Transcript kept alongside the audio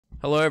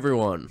Hello,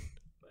 everyone.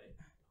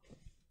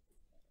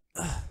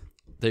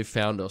 They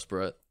found us,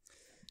 Brett.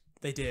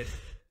 They did.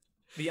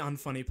 The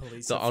unfunny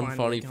police. The have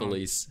finally unfunny come.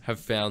 police have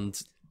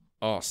found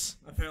us.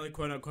 Apparently,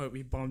 quote unquote,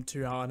 we bombed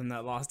too hard in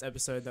that last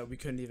episode that we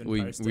couldn't even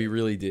post We it.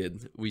 really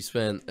did. We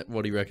spent,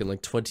 what do you reckon,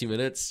 like 20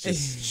 minutes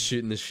just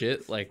shooting the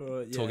shit, like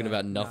talking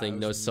about nothing, it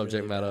no was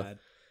subject really matter. bad.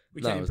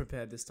 We No, came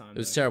prepared this time. It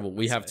was though, terrible.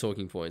 We I'd have say.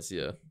 talking points,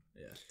 yeah.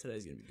 Yeah,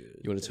 today's gonna be good.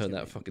 You want to Today's turn gonna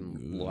that be fucking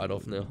good. light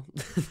off now?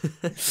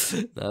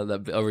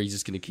 No, or are you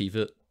just going to keep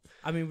it?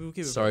 I mean, we'll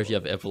keep it. Sorry if you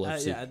for- have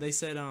epilepsy. Yeah, they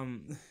said I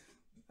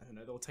don't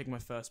know. They'll take my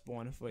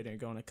firstborn if we don't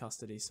go into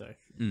custody. So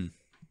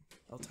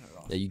I'll turn it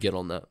off. Yeah, you get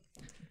on that.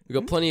 We've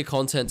got plenty of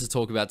content to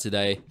talk about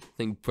today. I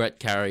think Brett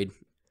carried.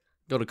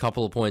 Got a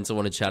couple of points I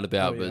want to chat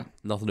about, Oh, yeah. but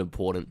nothing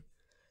important.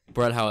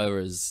 Brett, however,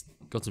 has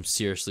got some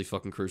seriously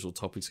fucking crucial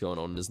topics going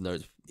on in his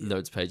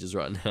notes pages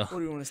right now. What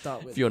do you want to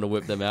start with? If you want to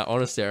whip them out,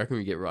 honestly, I reckon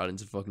we get right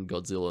into fucking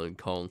Godzilla and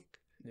Kong.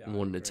 Yeah, I'm I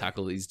wanting to agree.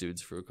 tackle these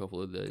dudes for a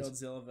couple of days.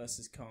 Godzilla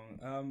versus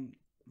Kong.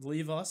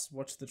 Leave us,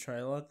 watch the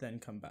trailer, then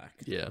come back.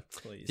 Yeah.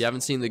 Please. If you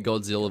haven't seen the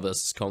Godzilla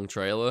vs. Kong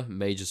trailer,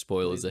 major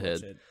spoilers Please watch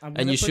ahead. it. I'm And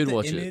gonna you put should the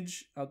watch it.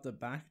 image at the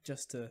back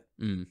just to,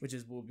 which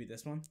will be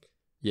this one.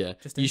 Yeah,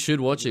 Just you in should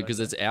watch it US. because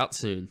it's out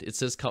soon. It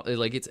says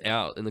like it's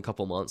out in a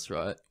couple months,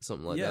 right?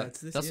 Something like Yeah, that.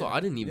 it's this That's year. what I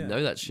didn't even Yeah.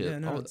 know that shit. Yeah,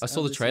 no, it's I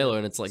saw out the this trailer year.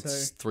 and it's like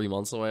So- 3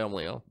 months away. I'm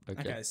like, oh,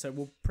 okay. Okay, so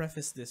we'll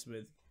preface this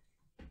with,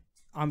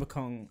 I'm a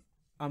Kong.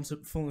 I'm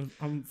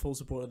full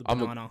support of the I'm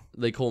a- banana.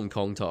 They call them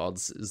Kong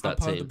Tards. Is I'm that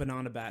part team? of the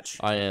banana batch.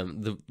 I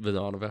am the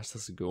banana bash.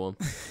 That's a good one.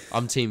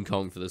 I'm Team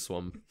Kong for this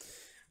one.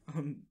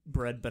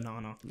 Bread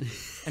banana.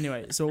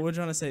 Anyway, so what we're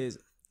trying to say is,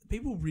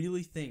 people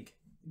really think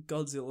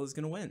Godzilla's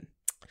gonna win.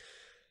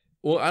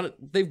 Well,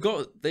 they've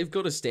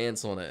got a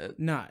stance on it.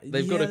 Nah,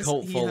 They've got a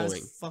cult he following.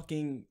 Has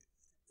fucking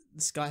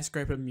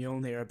skyscraper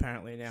Mjolnir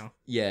apparently now.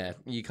 Yeah,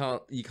 you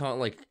can't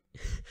like.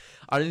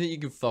 I don't think you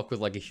can fuck with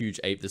like a huge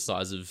ape the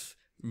size of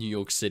New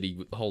York City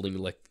holding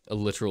like a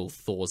literal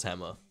Thor's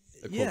hammer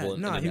equivalent.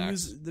 Yeah, no, in he an axe.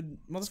 was the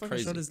motherfucker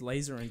crazy. shot his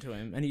laser into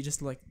him, and he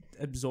just like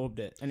absorbed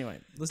it. Anyway,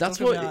 let's That's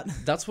talk what. about.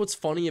 That's what's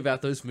funny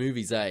about those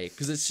movies, eh?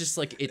 Because it's just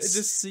like it's It's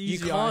just CGI you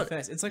can't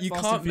effects. It's like you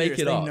Fast can't and make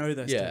Furious. it They up. know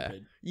they're Yeah,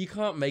 stupid. you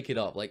can't make it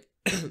up. Like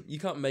you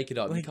can't make it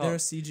up. Like you there are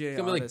can't. CGI It's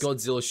gonna be like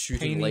artists Godzilla shooting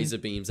painting- laser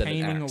beams at an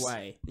painting axe.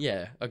 away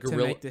Yeah, a to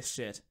gorilla, make this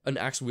shit, an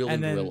axe wielding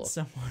and then gorilla.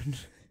 someone,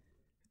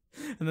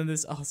 and then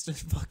this us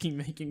just fucking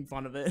making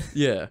fun of it.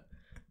 Yeah,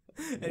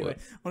 Anyway,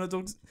 I want to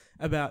talk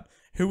about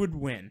who would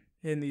win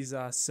in these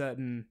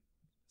certain.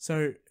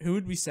 So, who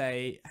would we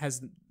say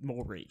has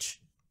more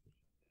reach?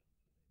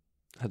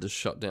 had to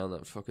shut down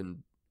that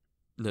fucking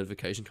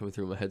notification coming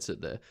through my headset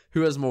there.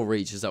 Who has more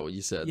reach? Is that what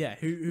you said? Yeah,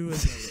 who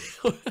has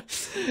more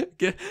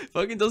reach?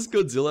 Fucking does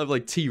Godzilla have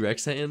like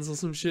T-Rex hands or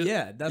some shit?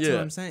 Yeah, that's Yeah.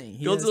 what I'm saying.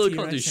 He Godzilla has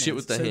can't do T-Rex shit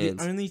with the so hands.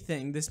 The only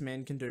thing this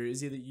man can do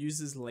is either use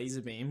his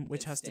laser beam,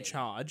 which has to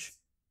charge.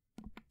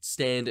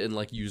 Stand and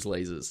like use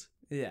lasers.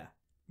 Yeah.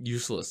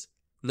 Useless.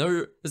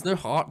 No, there's no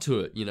heart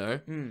to it, you know?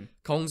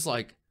 Kong's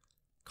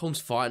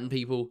fighting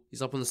people.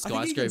 He's up on the I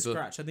think he can skyscraper.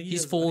 scratch. I think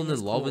He's has- I think fallen he has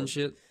in love and claws.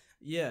 shit.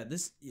 Yeah,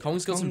 this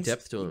Kong's got some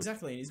depth to him.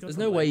 Exactly. He's got There's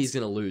some no way legs. he's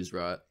gonna lose,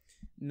 right?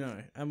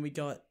 No, and we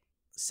got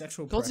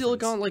sexual. Godzilla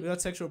preference. can't, like- We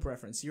got sexual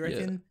preference. You Yeah.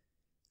 reckon?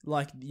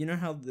 Like, you know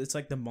how it's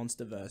like the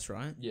MonsterVerse,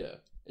 right? Yeah.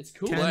 It's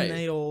cool, Can eh?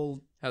 they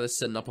all? How they're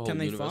setting up a whole Can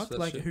they universe fuck? for that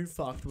Like, shit. who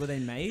fucked? Were they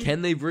made?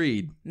 Can they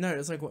breed? No,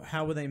 it's like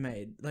how were they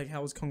made? Like,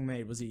 how was Kong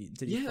made? Was he?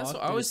 Did he? Yeah, that's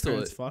fuck? what I Did always his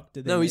parents thought. Fuck?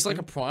 Did they No, make he's like a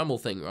him? primal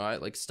thing,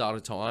 right? Like start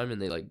of time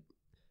and they like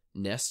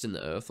nest in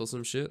the earth or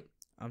some shit.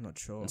 I'm not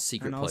sure. in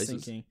secret and I was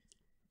places. thinking,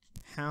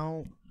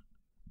 how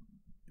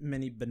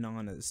many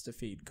bananas to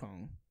feed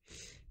Kong?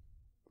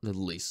 At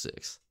least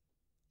 6.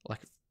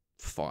 Like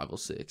 5 or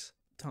 6.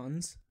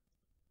 Tons.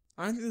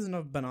 I don't think there's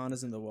enough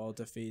bananas in the world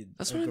to feed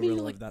That's a what I gorilla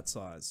mean, like- of that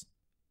size.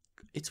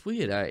 It's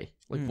weird, eh?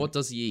 Like, Mm. what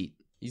does he eat?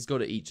 He's got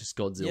to eat just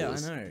Godzillas. Yeah,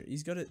 I know.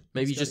 He's got it.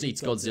 Maybe he he's just gotta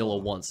eats eat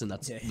Godzilla once, and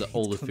that's Yeah, he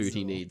all the eats food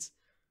he Godzilla. needs.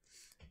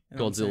 And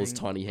I'm Godzilla's saying-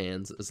 tiny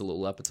hands as a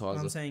little appetizer.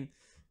 I'm saying,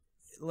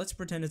 let's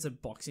pretend it's a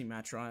boxing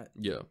match, right?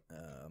 Yeah.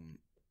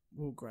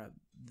 We'll grab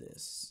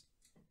this.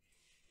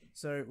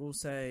 So we'll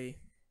say,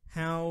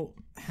 how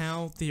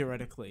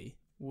theoretically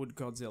would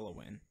Godzilla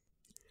win?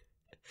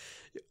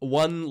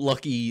 One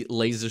lucky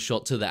laser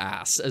shot to the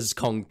ass as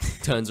Kong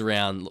turns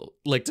around,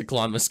 like to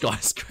climb a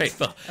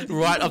skyscraper,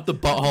 right up the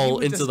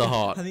butthole into the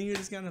heart. I think you're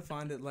just gonna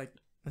find it like.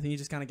 I think you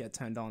just kind of get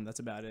turned on. That's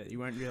about it. You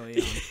won't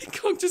really.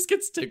 Kong just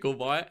gets tickled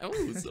by it.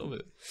 Oh, stop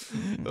it.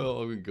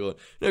 Oh my god.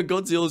 No,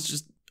 Godzilla's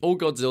just, all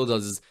Godzilla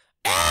does is,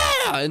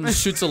 ah, and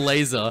shoots a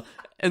laser,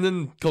 and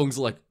then Kong's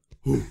like,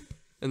 "Whoo,"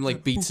 and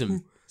like beats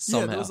him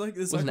somehow Yeah, there's like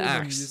with all an the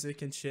axe.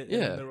 music and shit. Yeah.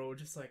 And they're all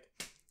just like.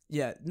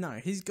 Yeah, no,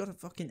 he's got a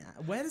fucking.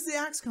 Where does the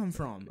axe come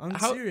from? I'm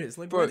How- serious.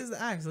 Like, bro, where does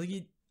the axe? Like,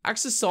 you.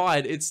 Axe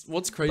aside, it's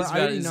what's crazy But I about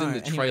it already is know. in the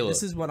Anyway, trailer.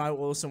 this is what I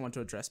also want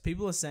to address.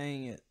 People are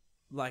saying it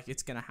like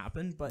it's gonna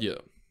happen, but Yeah.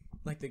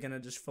 like they're gonna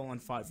just full on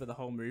fight for the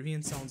whole movie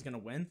and someone's gonna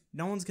win.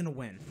 No one's gonna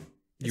win.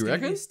 You gonna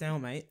be reckon? a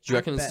stalemate. Do you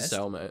reckon at it's a best.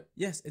 stalemate?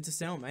 Yes, it's a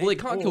stalemate. Well, they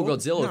can't kill Or,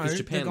 Godzilla 'cause no,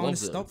 Japan they're going loves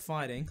to him. stop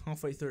fighting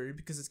halfway through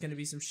because it's going to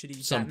be some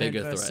shitty Some Batman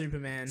bigger versus threat.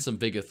 Superman. Some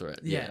bigger threat.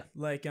 yeah,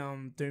 like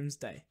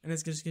Doomsday, and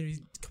it's just going to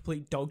be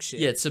complete dog shit.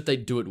 Yeah, except they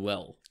do it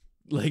well.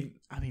 Like,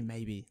 I mean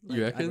maybe. You Like,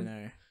 I reckon? don't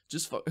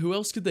know. who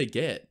else could they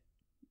get?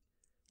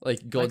 Like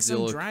Like some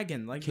Godzilla.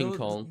 dragon, like King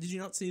Kong. Did you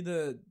not see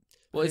the?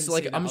 Well, I it's didn't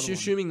like see the I'm other one.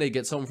 assuming they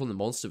get someone from the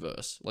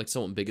MonsterVerse, like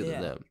someone bigger Yeah.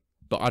 than them.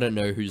 But I don't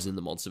know who's in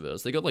the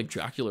MonsterVerse. They got like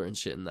Dracula and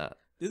shit in that.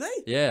 Do they?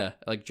 Yeah,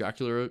 like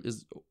Dracula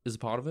is a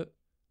part of it.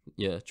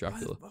 Yeah, Why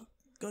Dracula. the fuck?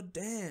 God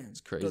damn!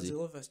 It's crazy.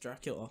 Godzilla vs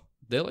Dracula.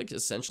 They're like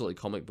essentially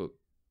comic book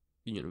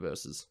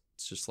universes.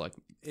 It's just like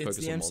It's focus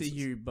the on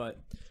MCU, but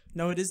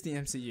no, it is the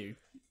MCU.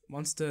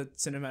 Monster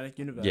Cinematic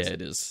Universe. Yeah,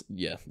 it is.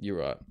 Yeah, you're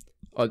right.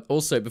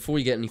 Also, before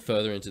we get any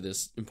further into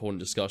this important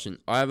discussion,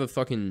 I got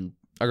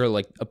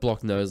like a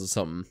blocked nose or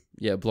something.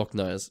 Yeah, blocked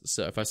nose.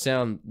 So if I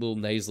sound a little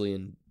nasally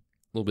and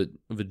a little bit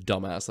of a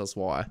dumbass, that's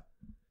why.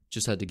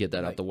 Just had to get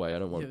that out Like, the way. I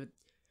don't You want. have a-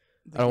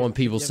 I don't want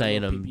people you have a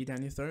saying little I'm. pee-pee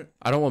down your throat.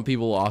 I don't want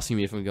people asking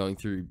me if I'm going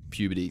through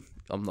puberty.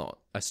 I'm not.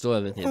 I still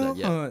haven't hit that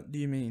yet. What do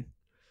you mean?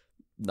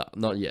 No,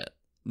 not yet.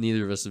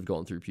 Neither of us have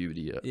gone through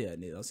puberty yet. Yeah,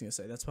 neither. I was gonna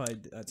say that's why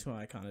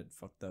I kind of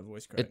fucked that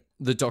voice crack.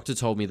 The doctor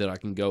told me that I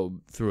can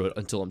go through it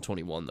until I'm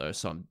 21 though,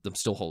 so I'm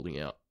still holding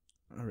out.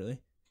 Oh really?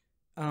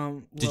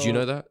 Did you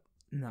know that?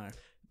 No.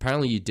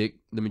 Apparently, your dick,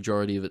 the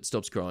majority of it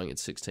stops growing at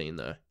 16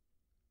 though.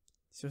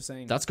 So you're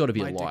saying That's got to be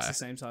my a dick's lie. the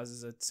same size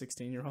as a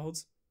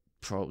 16-year-old's?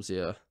 Probs,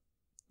 yeah.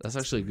 That's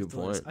actually a good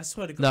point. I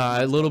swear to God. Nah,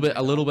 I'm a little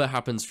not bit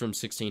happens from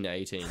 16 to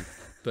 18,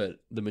 but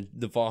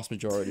the vast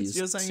majority is So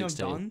you're saying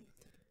 16. I'm done?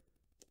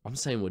 I'm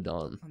saying we're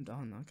done. I'm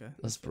done. Okay.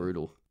 That's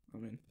brutal. I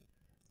mean,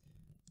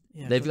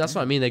 yeah. That's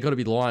what I mean. They got to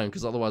be lying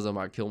because otherwise I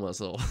might kill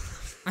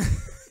myself.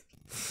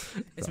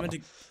 It's Nah, meant to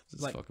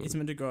just like fucking- it's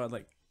meant to grow at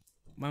like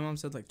my mom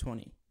said like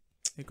 20.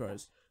 It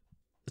grows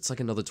It's like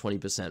another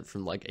 20%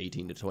 from like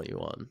 18 to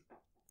 21.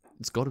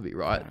 It's got to be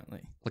right.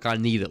 apparently. Like I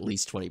need at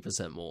least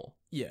 20% more.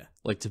 Yeah.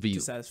 Like to be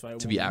To satisfy a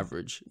to be woman.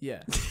 average.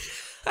 Yeah.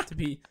 to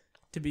be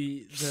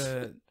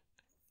the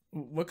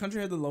what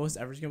country had the lowest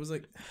average? It was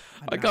like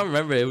I can't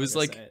remember. It was gonna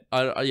like say it.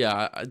 I'm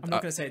I'm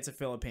not gonna say it's the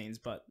Philippines,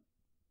 but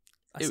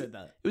I It- said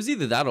that. It was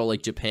either that or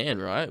like Japan,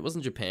 right?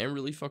 Wasn't Japan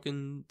really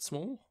fucking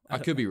small? I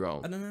don't could be I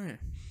wrong. don't know.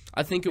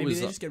 I think it Maybe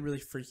was. they just get really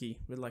freaky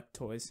with like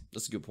toys.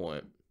 That's a good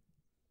point.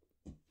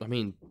 I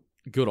mean,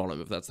 good on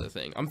them if that's their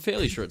thing. I'm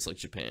fairly sure it's like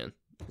Japan.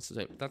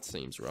 That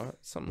seems right.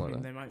 Something I like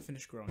mean, that. they might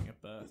finish growing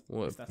at birth.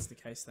 What? If that's the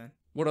case, then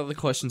What other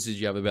questions did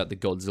you have about the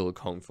Godzilla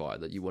Kong fight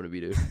that you wanted me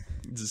to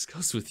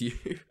discuss with you?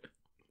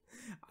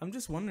 I'm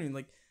just wondering,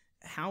 like,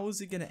 how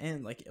is it gonna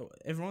end? Like,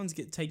 everyone's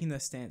taking their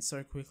stance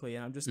so quickly,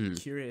 and I'm just Mm.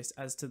 curious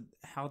as to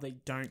how they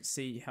don't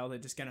see how they're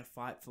just gonna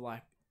fight for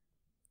like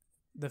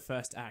the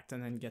first act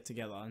and then get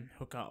together and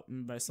hook up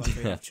and most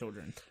likely have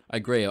children. I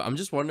agree. I'm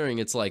just wondering.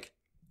 It's like,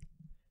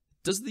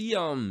 does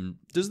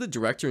the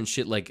director and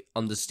shit like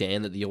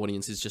understand that the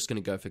audience is just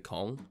gonna go for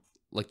Kong?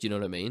 Like, do you know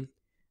what I mean?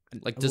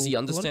 Like, does he Well,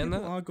 understand a lot of that?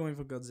 people are going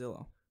for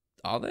Godzilla.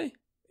 Are they?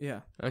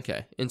 Yeah,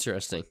 Okay,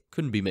 interesting.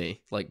 Couldn't be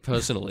me. Like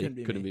personally,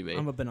 couldn't be me.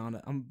 I'm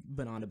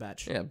banana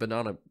batch. Yeah,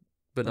 banana to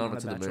the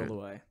batch all moon. the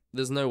way.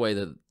 There's no way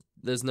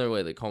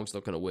that Kong's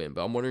not gonna win.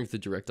 But I'm wondering if the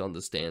director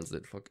understands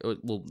that.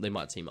 Well, they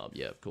might team up.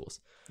 Yeah, of course.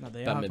 No,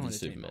 they Batman are going v to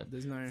team Superman. up.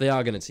 There's no. They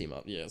are gonna team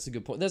up. Yeah, it's a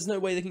good point. There's no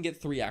way they can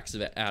get 3 acts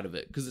out of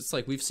it because it's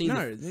like we've seen.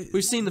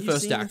 We've seen the you've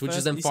first seen act, which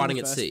is them you've seen fighting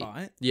the at first sea.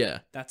 fight. Yeah,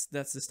 That's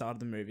the start of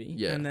the movie.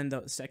 Yeah. And then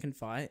the second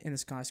fight in the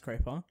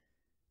skyscraper,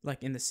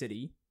 like in the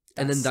city.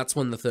 and then that's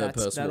when the third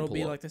person that'll will pull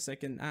be up. like the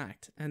second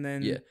act, and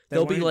then Yeah. they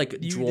They'll be, won't- like,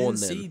 you drawn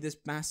then then. see this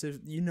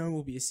massive,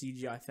 will be a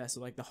CGI fest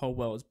of like the whole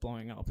world is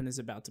blowing up and is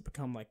about to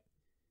become like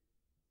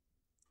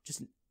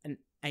just an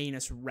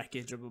anus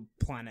wreckage of a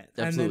planet. And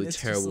then Absolutely it's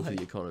just terrible for like-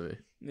 the economy.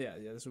 Yeah,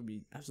 this would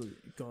be absolutely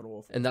god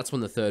awful. And that's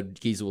when the third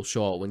geezer will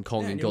show up when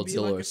Kong and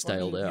Godzilla are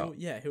staled out.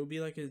 He'll be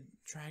like a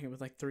dragon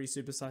with like 3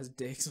 supersized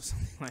dicks or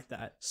something like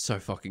that. So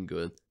fucking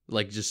good.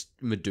 Like just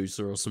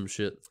Medusa or some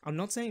shit. I'm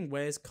not saying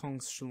where's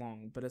Kong's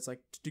schlong, but it's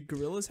like, do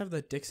gorillas have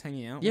their dicks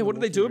hanging out? Yeah, when what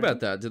do they're they do walking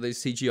about around? that? Do they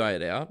CGI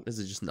it out? Is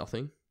it just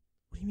nothing?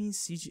 What do you mean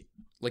CG?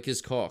 Like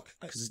his cock,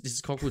 because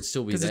his cock would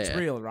still be Because there. it's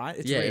real, right?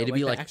 It's Yeah, real. it'd be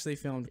they like- actually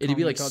filmed. it'd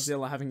be Kong like and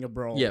Godzilla having a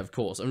brawl. Yeah, of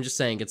course. I'm just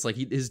saying it's like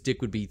his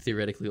dick would be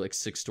theoretically like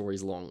 6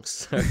 stories long.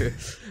 So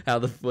how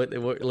what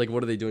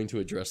are they doing to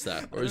address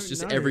that? Or it's don't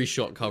just know. every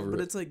shot cover But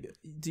it. it's like,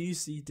 do you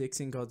see dicks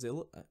in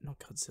Godzilla? Not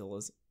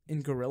Godzillas.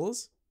 In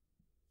gorillas?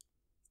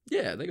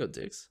 Yeah, they got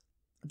dicks.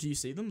 Do you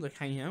see them like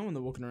hanging out when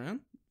they're walking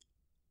around?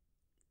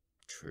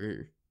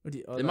 True. Or do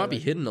you, They might be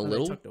hidden a are they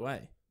little. tucked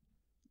away.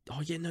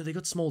 Oh yeah, no, they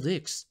got small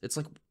dicks. It's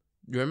like,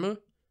 remember?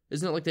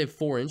 Isn't it like they have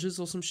 4 inches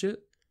or some shit?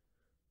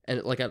 And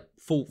it, like at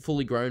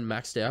fully grown,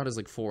 maxed out is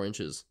like 4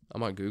 inches. I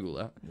might Google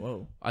that.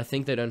 Whoa. I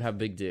think they don't have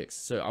big dicks,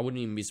 so I wouldn't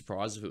even be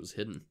surprised if it was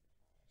hidden.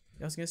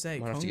 I was gonna say,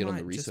 Might have to Kong get on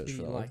the might research just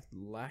for be that one. like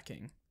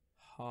lacking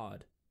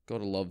hard.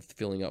 Gotta love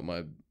filling up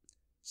my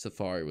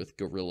Safari with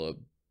gorilla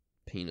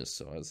penis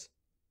size.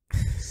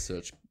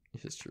 Search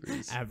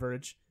histories.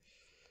 Average.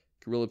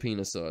 Gorilla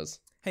penis size.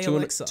 Hey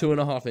Alexa.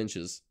 2.5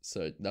 inches.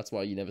 So that's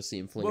why you never see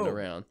him flinging Whoa.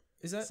 around.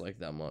 Is that? It's like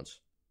that much.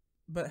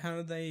 But how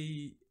do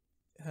they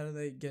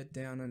get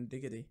down on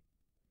diggity?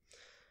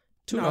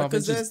 2.5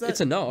 inches.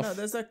 It's enough. No,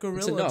 there's that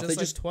gorilla enough. just They like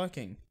just-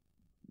 twerking.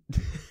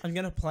 I'm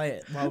gonna play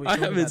it while we. I talk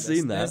haven't about this.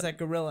 seen that. There's that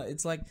gorilla.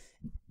 It's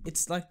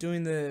like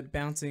doing the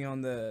bouncing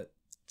on the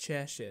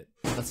chair shit,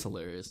 That's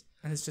hilarious.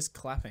 and it's just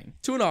clapping.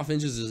 2.5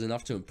 inches is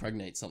enough to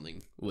impregnate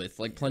something with.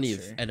 Like, plenty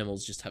True. of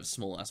animals just have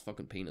small ass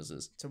fucking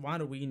penises. So why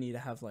do we need to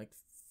have like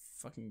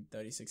fucking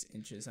 36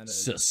 inches and a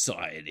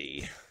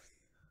Society.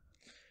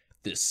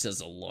 This says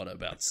a lot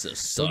about talking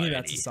society.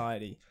 about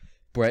society?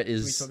 Brett Can we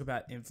is. talk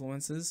about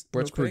influences?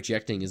 Brett's real quick?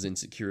 projecting his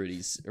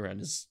insecurities around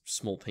his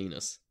small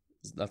penis.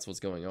 That's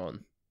what's going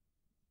on.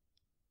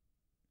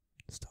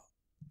 Stop.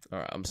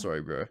 Alright, I'm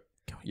sorry, bro.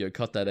 Go ahead. Yo,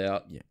 cut that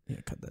out. Yeah,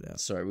 cut that out.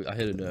 Sorry, I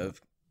hit a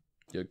nerve.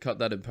 Yo, cut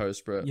that in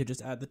post, bro. Yeah,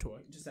 just add the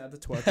twerk. Just add the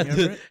Add twerking over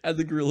the, it. add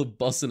the gorilla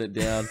busting it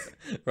down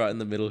right in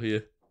the middle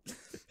here.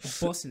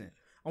 Bossing it.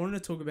 I wanted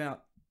to talk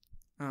about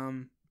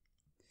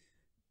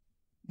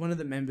one of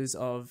the members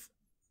of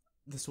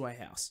the Sway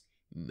House.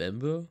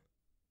 Member?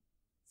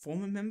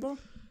 Former member?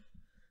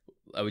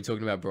 Are we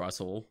talking about Bryce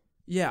Hall?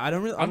 Yeah, I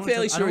don't really. I'm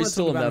fairly sure he's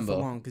still a member.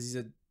 because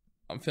he's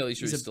I'm fairly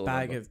sure he's a still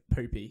bag a member. of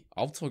poopy.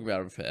 I'll talk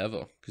about him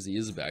forever because he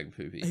is a bag of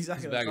poopy.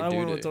 Exactly. He's a bag I of don't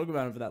want to doo-doo. talk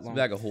about him for that He's a long.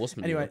 bag of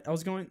horseman. Anyway, I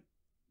was going.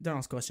 Don't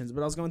ask questions,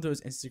 but I was going through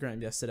his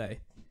Instagram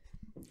yesterday.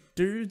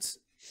 Dude's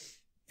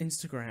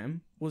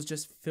Instagram was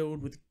just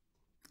filled with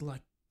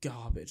like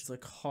garbage,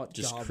 like hot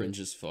just garbage. cringe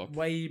as fuck.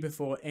 Way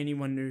before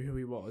anyone knew who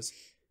he was.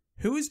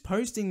 Who is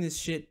posting this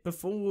shit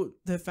before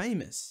they're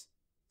famous?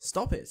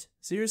 Stop it.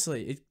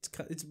 Seriously,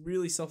 it's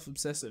really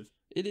self-obsessive.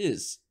 It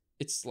is.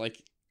 It's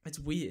like It's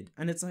weird.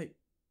 And it's like,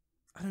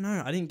 I don't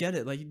know, I didn't get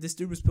it. Like, this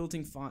dude was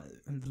posting 5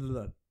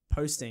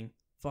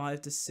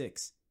 to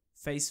 6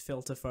 face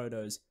filter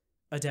photos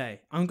a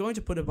day. I'm going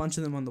to put a bunch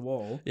of them on the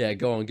wall. yeah.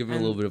 Go on, give him a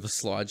And- little bit of a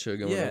slideshow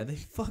going Yeah, on. they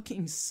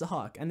fucking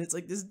suck. And it's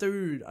like, this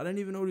dude, I don't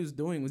even know what he was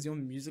doing. Was he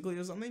on Musical.ly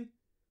or something?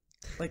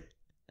 Like,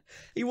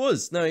 He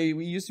was. No, he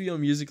used to be on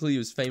Musical.ly. He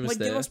was famous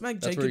there. give us back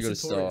That's where Jacob he got to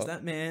Sartorius. start.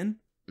 That man.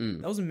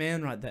 Mm. That was a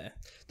man right there.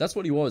 That's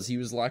what he was. He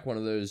was like one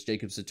of those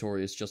Jacob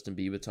Sartorius, Justin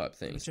Bieber type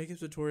things. Jacob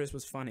Sartorius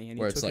was funny and he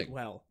Where it's took like- it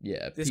well.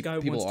 Yeah, This guy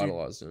people wants to-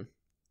 idolized him.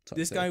 type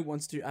This thing. guy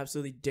wants to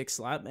absolutely dick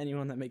slap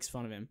anyone that makes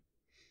fun of him.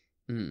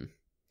 Mm.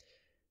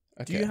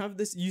 Do you have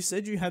this? You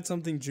said you had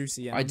something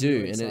juicy. And I I'm do,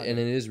 really and excited.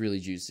 it is really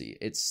juicy.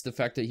 It's the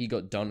fact that he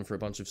got done for a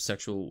bunch of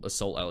sexual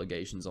assault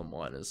allegations on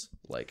minors,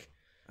 like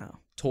Oh.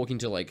 talking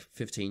to like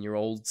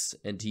 15-year-olds,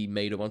 and he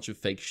made a bunch of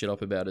fake shit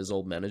up about his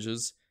old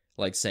managers,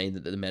 like saying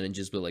that the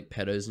managers were like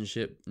pedos and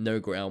shit. No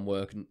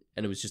groundwork, and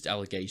it was just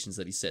allegations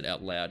that he said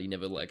out loud. He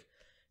never like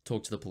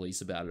talked to the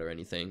police about it or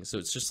anything. So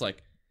it's just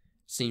like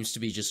seems to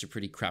be just a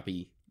pretty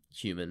crappy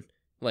human.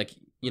 Like,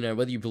 you know,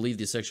 whether you believe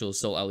the sexual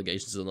assault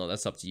allegations or not,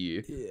 that's up to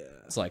you. Yeah.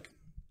 It's like,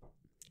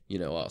 you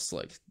know, us,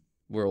 like,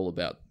 we're all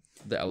about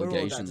the We're all about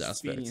allegations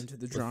just feeding aspect. into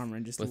the drama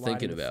and just We're lighting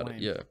thinking the about flame.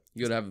 it. Yeah,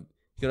 you gotta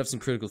have some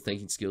critical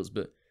thinking skills.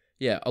 But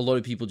yeah, a lot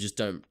of people just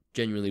don't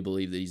genuinely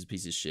believe that he's a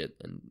piece of shit,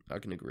 and I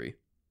can agree.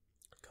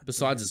 God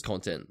Besides damn. his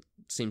content,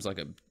 seems like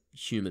a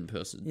human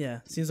person. Yeah,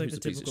 seems like Who's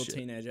the a piece of typical shit.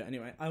 teenager.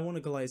 Anyway, I want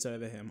to glaze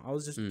over him. I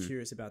was just Mm.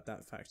 curious about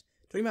that fact.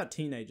 Talking about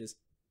teenagers,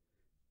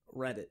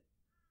 Reddit.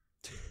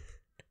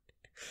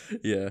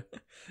 Yeah,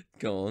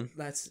 go on.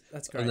 That's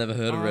great. I've never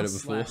heard of R Reddit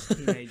before. slash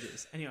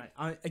teenagers. Anyway,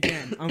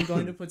 I'm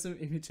going to put some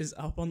images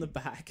up on the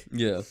back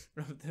Yeah, of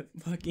the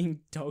fucking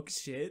dog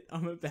shit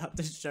I'm about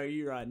to show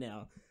you right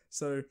now.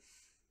 So,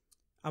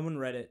 I'm on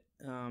Reddit,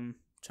 trying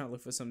to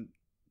look for some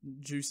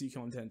juicy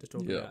content to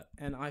talk Yeah. about,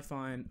 and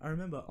I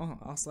remember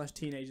r slash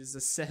teenagers a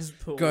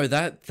cesspool. bro,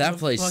 that of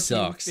place fucking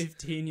sucks.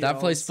 15-year-olds. That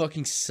place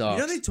fucking You sucks.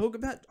 know they talk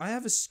about. I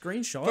have a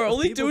screenshot. Bro, of all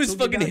they people do is talking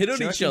fucking about hit on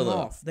each jerking other.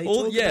 Off. They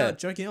All- talk yeah. about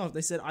jerking off.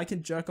 They said I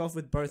can jerk off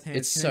with both hands.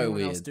 It's Can so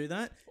anyone else weird. do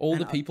that? All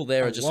And the people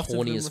there a are just lot of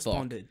horny them as fuck.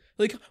 responded.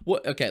 Like,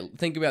 what? Okay,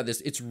 think about this.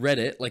 It's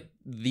Reddit, like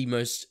the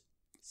most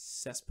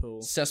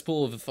Cesspool.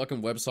 cesspool of a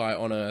fucking website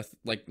on earth.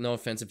 Like, no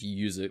offense if you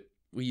use it.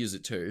 We use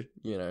it too,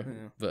 you know.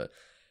 Yeah. But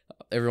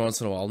every once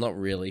in a while, not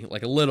really.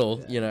 Like a little,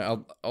 Yeah. you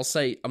know. I'll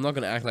say I'm not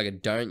gonna act like I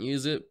don't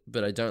use it,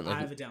 but I don't I like.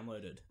 have it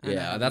downloaded. and I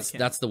Yeah, have an that's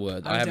account. the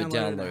word. I have it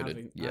downloaded.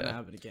 And I Yeah,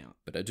 have an account.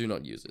 but I do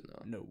not use it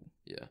now. No.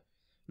 Yeah,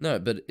 no,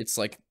 but it's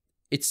like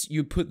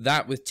you put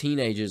that with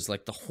teenagers,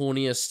 like the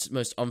horniest,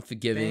 most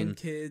unforgiving, Band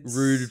kids.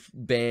 rude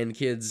band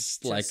kids,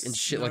 just like and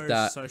shit like no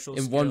that. social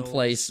In one skills.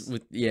 place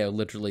with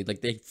literally,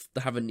 like they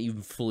haven't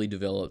even fully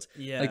developed.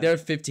 Yeah. Like there are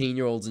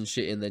 15-year-olds and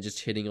shit, and they're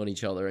just hitting on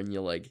each other, and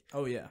you're like,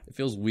 Oh yeah. it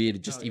feels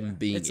weird just Oh, even yeah.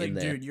 being It's in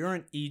like, there. dude, you're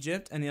in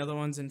Egypt and the other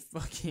one's in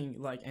fucking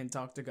like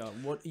Antarctica.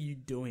 What are you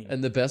doing?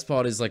 And the best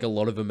part is like a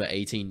lot of them are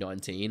 18,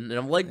 19, and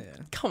I'm like, Yeah.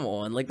 come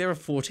on, like there are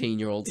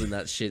 14-year-olds in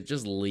that shit.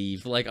 Just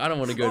leave. Like I don't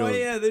want to go oh to.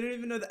 yeah, they don't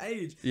even know the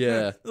age.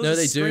 Yeah, there no, was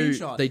a they do.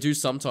 screenshot. They do There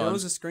sometimes.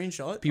 was a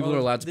screenshot. People are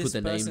of allowed to put this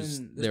their names,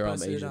 person- this their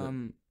person, age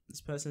in it.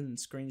 This person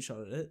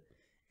screenshotted it.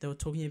 They were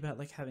talking about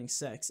like having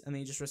sex, and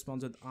then he just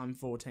responded, "I'm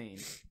 14,"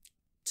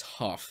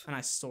 Tough. and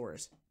I saw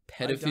it.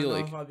 I don't pedophilic. know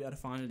if I'll be able to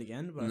find it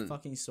again, but I Mm.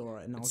 fucking saw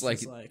it and I was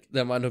It's just like,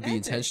 that might not be Eh.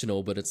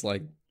 intentional, but it's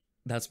like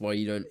that's why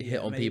you don't hit Yeah,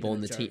 on maybe people a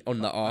on the joke, on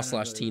the but I don't really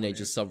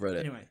r/teenagers subreddit.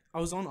 anyway, I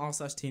was on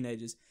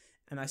r/teenagers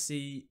and I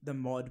see the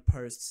mod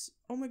posts,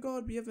 oh my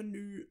god, we have a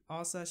new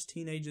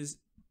r/teenagers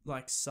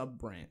like sub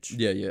branch.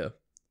 Yeah.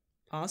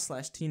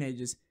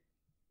 r/teenagers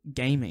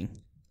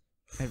gaming.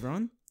 Hey,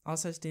 everyone,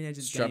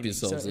 r/teenagers Strap gaming.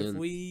 yourselves so if in.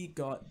 we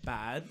got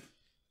bad,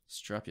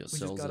 Strap we just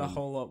yourselves got in. a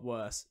whole lot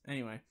worse.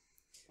 Anyway,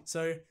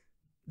 so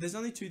there's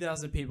only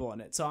 2,000 people on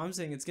it, so I'm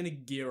saying it's gonna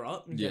gear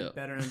up and Yeah. get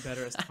better and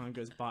better as time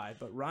goes by.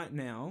 But right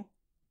now,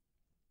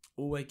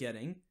 all we're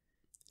getting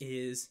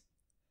is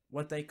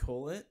what they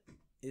call it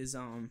is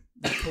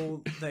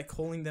they're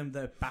calling them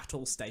the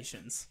battle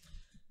stations.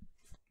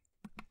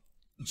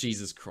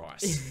 Jesus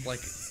Christ! Like,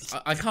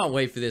 I can't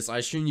wait for this. I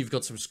assume you've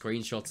got some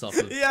screenshots up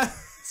of Yeah.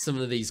 some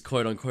of these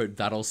quote unquote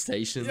battle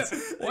stations. Yeah,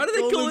 Why do they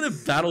they call call it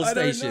a battle I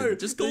don't station? know.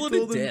 Just They call it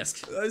call a them-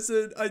 desk.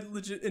 I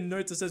legit in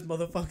notes it says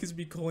motherfuckers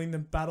be calling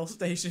them battle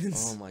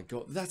stations. Oh my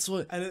god, that's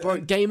what. And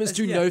Bro, gamers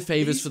do yeah, no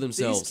favors these- for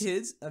themselves. These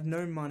kids have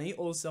no money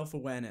or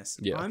self-awareness.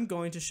 Yeah. I'm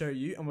going to show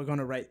you, and we're going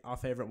to rate our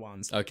favorite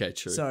ones. Okay,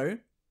 true. So,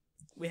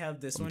 we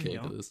have this I'm one keen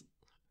here. for this.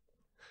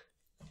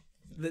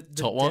 The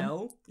Top one?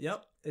 Dell.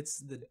 Yep, it's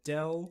the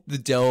Dell The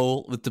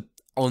Dell with the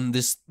on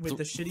this with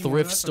the shitty thrift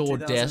monitor from store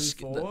desk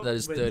 2004 that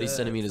is with 30 the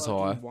centimeters fucking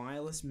high.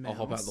 Wireless mouse I'll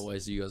hop out of the way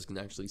so you guys can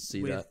actually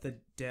see with that. the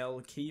Dell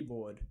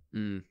keyboard.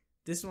 Mm.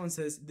 This one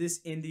says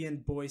this Indian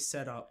boy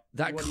setup.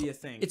 That What co- do you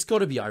think? It's got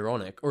to be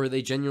ironic, or are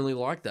they genuinely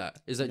like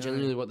that? Is that No.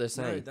 genuinely what they're No,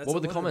 saying? that's What were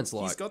a the lot of- comments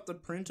He's like? got the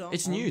printer.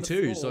 It's on new the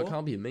too, so it floor.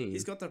 can't be a meme.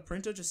 He's got the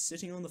printer just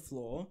sitting on the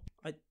floor.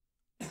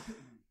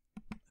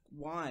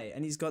 Why?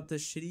 And he's got the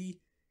shitty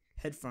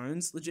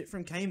headphones, legit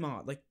from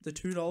Kmart, like the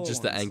 $2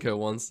 Just the ones. Anchor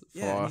ones.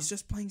 Yeah, and Fire. he's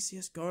just playing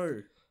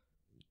CS:GO.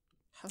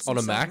 Have On some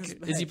a Mac?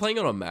 self-respect. Is he playing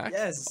on a Mac?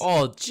 Yes.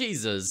 Oh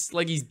Jesus!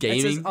 Like he's It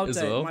says, gaming update, as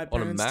well my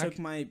on a parents Mac. took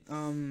my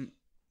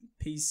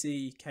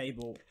PC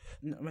cable,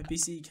 my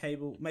PC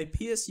cable, my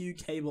PSU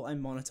cable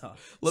and monitor.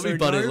 Let me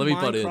butt in, let me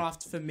butt in.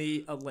 Minecraft for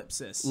me,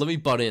 ellipsis. Let me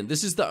butt in.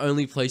 This is the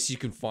only place you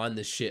can find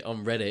this shit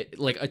on Reddit.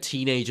 Like a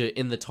teenager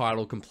in the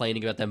title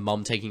complaining about their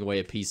mum taking away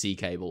a PC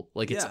cable.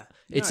 Like it's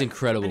no.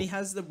 incredible. And he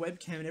has the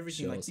webcam and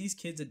everything. Like Shows. these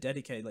kids are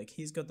dedicated. Like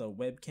he's got the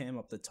webcam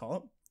up the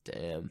top.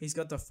 Damn. He's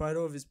got the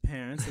photo of his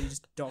parents that he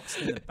just docks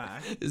in the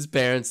back. His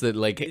parents that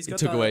like He's got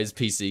took the- away his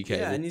PC cable.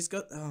 Yeah, and he's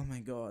got oh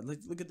my god,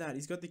 look at that.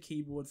 He's got the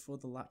keyboard for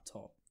the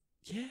laptop.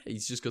 Yeah,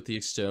 he's just got the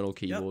external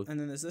keyboard. Yep. And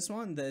then there's this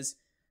one. There's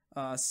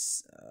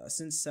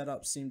since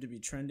setups seem to be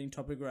trending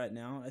topic right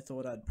now, I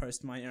thought I'd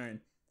post my own.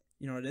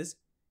 You know what it is?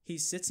 He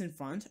sits in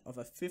front of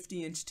a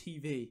 50-inch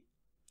TV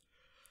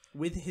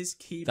with his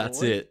keyboard.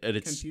 That's it, and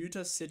it's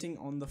computer sitting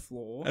on the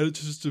floor. and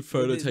it's just a with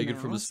photo his taken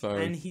from his mouse,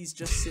 phone. and he's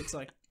just sits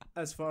like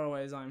as far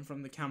away as I am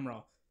from the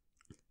camera.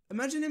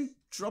 Imagine him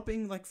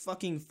dropping like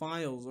fucking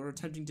files or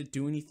attempting to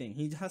do anything.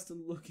 He has to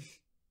look.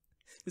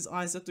 His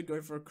eyes have to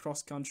go for a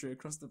cross country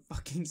across the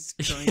fucking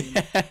screen.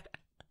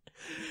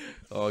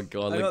 Oh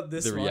god, I like, got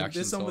this the one.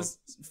 reaction This one time. was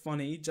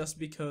funny just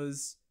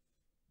because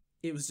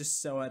it was just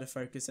so out of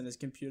focus in his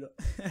computer.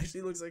 It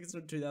actually looks like it's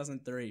from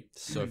 2003.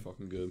 So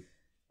fucking good.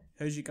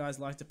 Heard you guys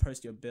like to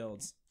post your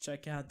builds.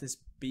 Check out this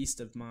beast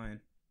of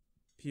mine.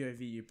 POV,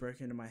 you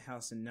broke into my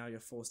house and now you're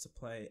forced to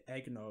play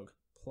Eggnog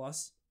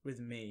Plus with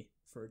me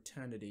for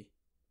eternity.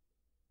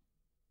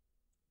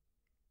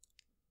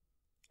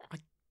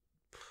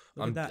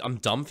 Look at that. I'm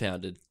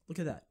dumbfounded. Look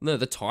at that. No,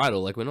 the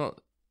title, like we're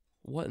not.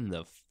 What in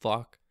the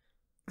fuck?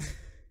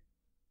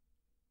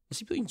 Is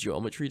he playing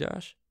Geometry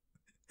Dash?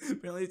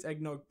 Apparently it's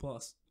Eggnog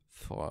Plus.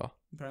 Fire.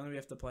 Apparently we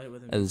have to play it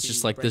with him. And it's to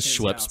just like break the in his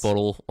Schweppes house.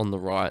 bottle on the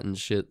right and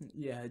shit.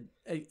 Yeah,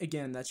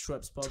 again, that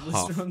Schweppes bottle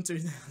Tough. is from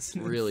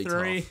 2003. Really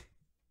tough.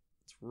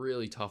 It's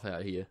really tough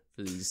out here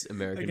for these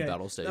American Okay,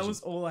 battle stations. that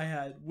was all I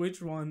had.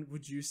 Which one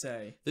would you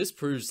say? This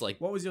proves like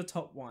What was your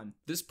top one?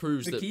 this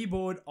proves The that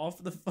keyboard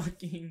off the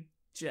fucking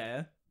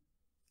chair,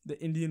 the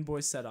Indian boy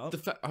setup,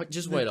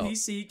 just the wait up.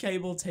 PC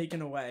cable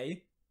taken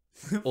away,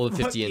 Or the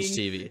 50-inch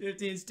fucking TV.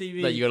 50-inch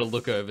TV. That you got to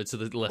look over to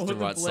the left or and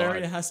the right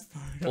blurry side. ass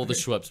photo. Or the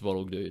Schweppes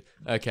bottle, dude.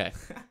 Okay.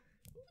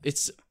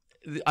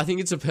 I think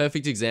it's a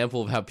perfect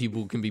example of how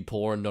people can be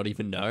poor and not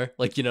even know.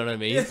 Like, you know what I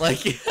mean? Yeah.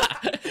 Like,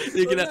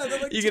 you're Well, gonna, no, they're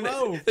like you're gonna,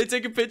 12. they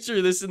take a picture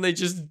of this and they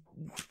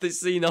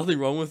see nothing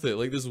wrong with it.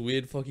 Like this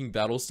weird fucking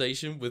battle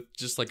station with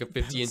just like a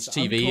 50-inch I'm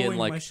TV calling and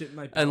my like, shit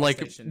my and battle like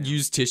station now.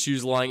 used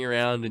tissues lying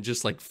around and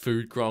just like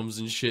food crumbs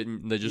and shit.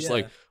 And they're just Yeah.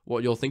 like,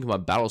 what you'll think of my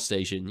battle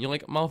station? You're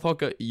like,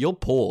 motherfucker, you're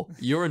poor.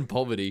 You're in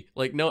poverty.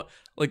 Like,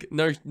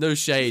 no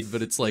shade,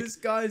 but it's like, this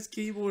guy's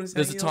keyboard is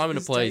there's a hanging time off and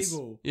a his place.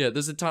 table. Yeah,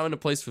 there's a time and a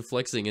place for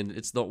flexing, and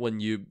it's not when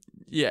you.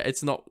 Yeah,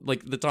 it's not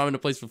like the time and a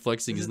place for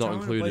flexing There's is a not time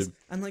and a place- included.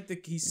 And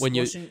like he's When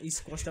you-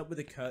 squashed up with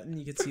a curtain,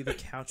 you can see the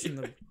couch in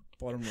the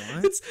bottom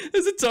right.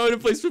 There's a time and a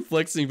place for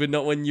flexing, but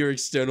not when your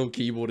external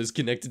keyboard is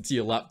connected to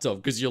your laptop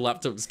because your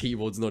laptop's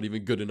keyboard's not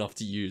even good enough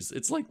to use.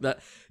 It's like that.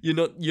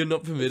 You're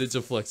not permitted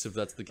to flex if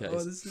that's the case.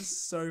 Oh, this is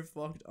so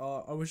fucked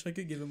up. I wish I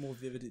could give a more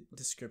vivid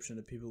description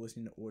to people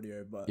listening to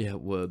audio, but Yeah,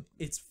 word.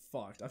 it's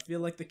fucked. I feel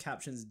like the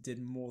captions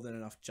did more than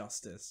enough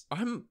justice.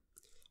 I'm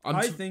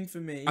I t- think for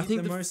me, I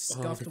think the most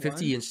scuffed the one,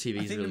 50-inch TV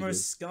I is think really the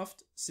most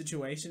scuffed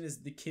situation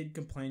is the kid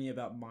complaining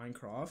about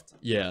Minecraft, good.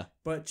 Yeah.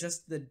 but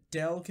just the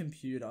Dell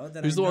computer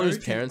that Who's I the one know whose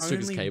can parents took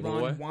his only cable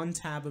run away? one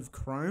tab of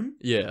Chrome.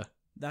 Yeah.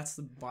 That's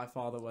by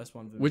far the worst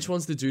one for me. Which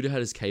one's the dude who had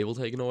his cable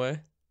taken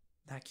away?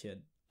 That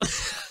kid.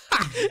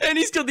 And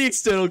he's got the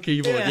external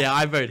keyboard. Yeah. Yeah,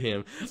 I vote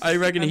him. I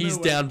reckon I know he's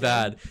where down to go.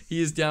 bad.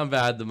 He is down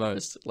bad the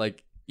most.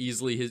 Like,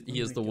 easily, he Oh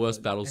has my the worst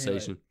God. battle Anyway.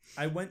 station.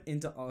 I went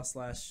into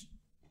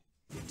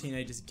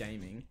r/teenagers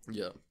gaming,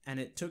 Yeah. and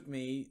it took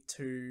me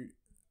to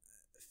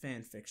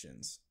fan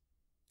fictions.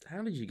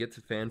 How did you get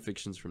to fan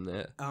fictions from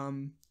there?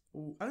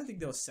 Well, I don't think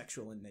they were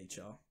sexual in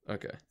nature.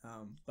 Okay.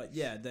 But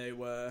yeah, they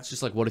were. It's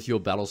just like, what if your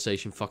battle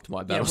station fucked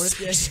my battle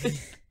what if,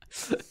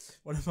 station?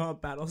 what if our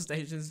battle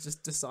stations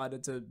just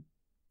decided to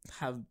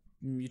have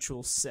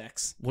mutual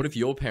sex? What if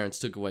your parents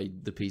took away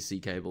the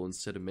PC cable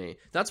instead of me?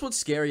 That's what's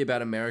scary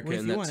about America. What if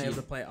and you that's weren't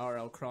able to play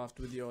RL Craft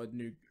with your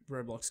new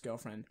Roblox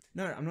girlfriend?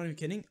 No, I'm not even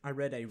kidding. I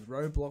read a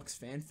Roblox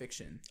fan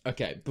fiction.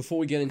 Okay, before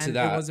we get into And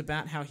that, it was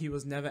about how he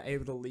was never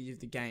able to leave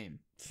the game.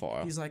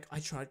 fire. He's like, I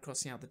tried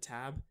crossing out the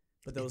tab,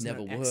 but there It was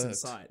never no X in worked.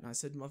 sight. And I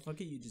said,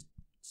 motherfucker, you just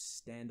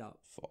stand up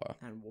Fire.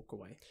 and walk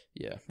away.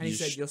 Yeah. And he You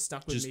said, sh- you're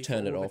stuck with just me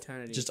turn for it all off.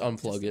 eternity. Just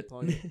unplug it.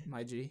 Unplug it,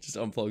 my G. just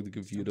unplug the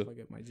computer. Unplug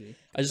it, my G.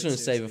 I just But want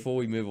to say seriously. before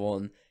we move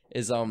on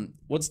is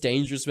what's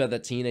dangerous about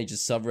that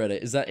teenagers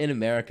subreddit is that in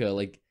America,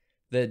 like,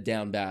 they're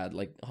down bad,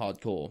 like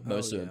hardcore,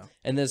 most of them. yeah.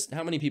 And there's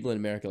how many people in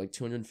America? Like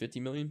 250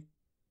 million?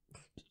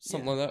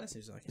 Something Yeah, like that.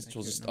 seems like an I'll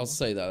accurate just number. I'll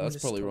say that. We'll That's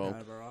just probably talk wrong.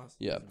 out of our ass.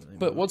 Yeah. Doesn't really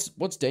But matter.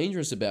 what's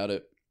dangerous about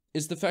it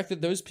is the fact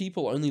that those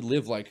people only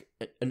live like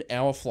an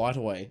hour flight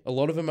away. A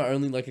lot of them are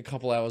only like a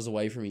couple hours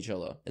away from each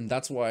other. And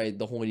that's why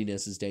the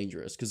horniness is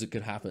dangerous, because it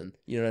could happen.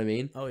 You know what I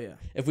mean? Oh yeah.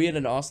 If we had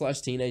an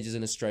r/teenagers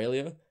in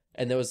Australia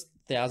and there was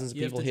thousands of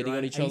You have people to hitting on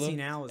drive each other, 18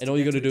 hours and to all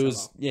you get gotta to do each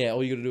is other.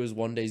 all you gotta do is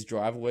one day's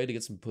drive away to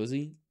get some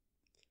pussy.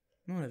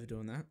 I'm not ever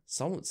doing that.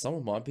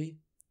 Someone might be.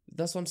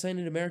 That's what I'm saying.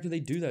 In America, they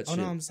do that Oh shit.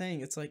 no, I'm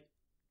saying it's like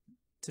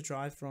to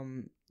drive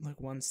from like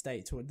one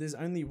state to there's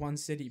only one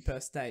city per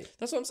state.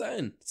 That's what I'm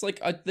saying. It's like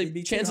It'd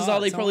be too chances hard.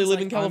 are they probably Someone's live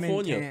in like,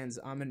 California. I'm in Cairns,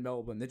 I'm in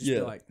Melbourne. They'd just Yeah.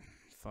 be like,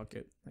 fuck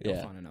it. Like, Yeah.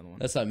 I'll find another one.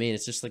 That's what I mean.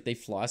 It's just like they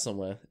fly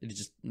somewhere. It'd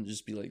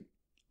just be like,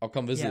 I'll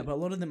come visit. Yeah, but a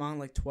lot of them aren't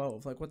like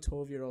 12. Like, what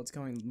 12-year-old's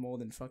going more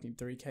than fucking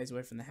 3Ks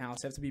away from the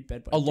house? They have to be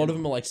bed by a lot of dinner.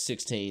 them are like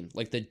 16.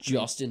 Like they're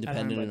just at home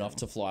independent by enough now.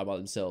 to fly by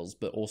themselves,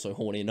 but also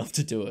horny enough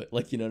to do it.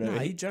 Like, you know what I Nah,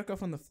 mean? you jerk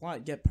off on the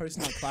flight, get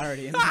post-nut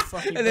clarity, and then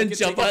fucking And then book a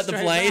jump ticket out the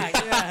straight plane.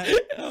 back. Yeah.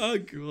 Oh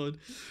god.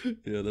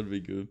 Yeah, that'd be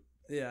good.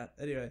 Yeah,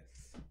 anyway,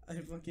 I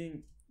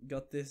fucking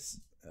got this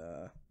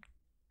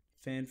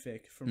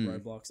fanfic from Hmm.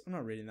 Roblox. I'm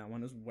not reading that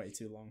one, it was way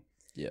too long.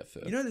 Yeah,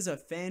 fair. You know, there's a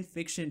fan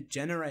fiction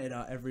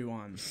generator,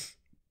 everyone.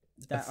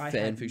 That I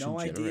fan had fiction no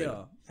generator?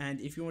 idea. And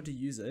if you want to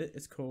use it,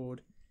 it's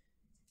called.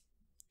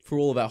 For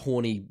all of our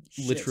horny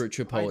Shit,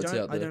 literature poets I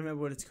don't, out I there. don't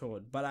remember what it's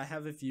called, but I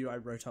have a few I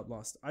wrote up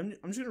last. I'm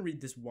just gonna read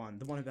this one,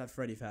 the one about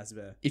Freddy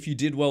Fazbear. If you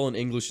did well in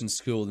English in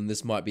school, then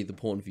this might be the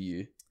porn for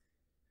you.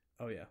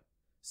 Oh yeah.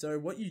 So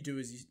what you do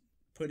is you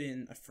put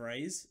in a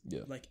phrase,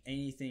 Yeah. like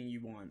anything you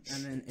want,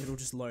 and then it'll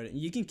just load it.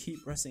 And you can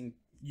keep pressing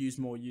use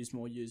more, use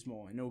more, use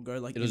more, and it'll go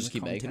like It'll in just the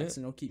keep making context, it?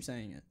 and it'll keep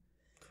saying it.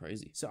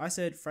 Crazy. So I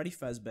said Freddy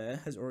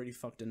Fazbear has already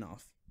fucked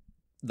enough.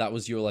 That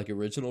was your like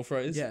original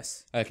phrase?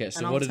 Yes. Okay, so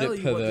and I'll what did tell it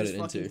you what pervert this it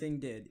fucking into? thing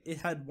did. It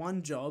had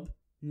one job,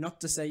 not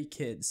to say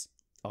kids.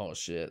 Oh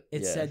shit.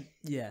 It yeah. said,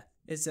 yeah.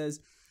 It says,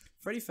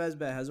 Freddy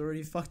Fazbear has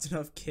already fucked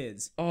enough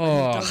kids. But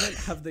Oh. he doesn't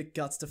have the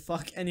guts to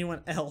fuck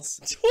anyone else.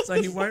 What So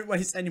the he won't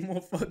waste any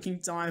more fucking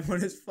time on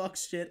his fuck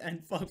shit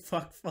and fuck.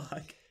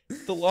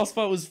 The last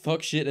part was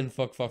fuck shit and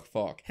fuck.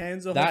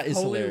 Hands off That of is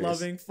holy, hilarious.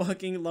 loving,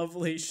 fucking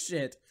lovely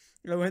shit.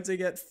 I want to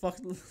get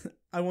fucked.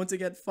 I want to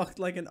get fucked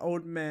like an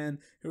old man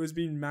who has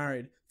been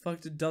married,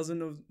 fucked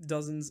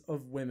dozens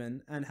of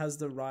women, and has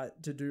the right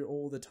to do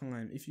all the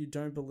time. If you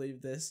don't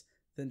believe this,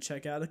 then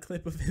check out a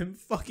clip of him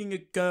fucking a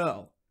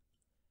girl.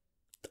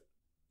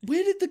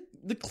 Where did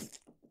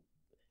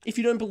if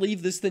you don't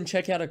believe this, then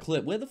check out a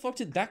clip. Where the fuck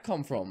did that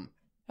come from?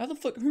 How the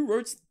fuck? Who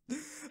wrote?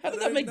 How did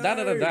that make that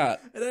out of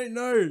that? I don't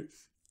know.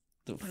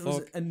 The It was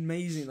fuck?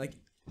 amazing. Like,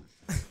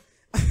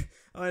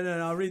 I know.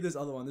 I'll read this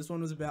other one. This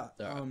one was about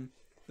Alright.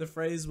 The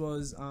phrase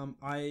was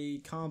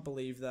I can't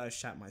believe that I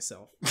shat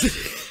myself.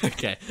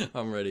 Okay,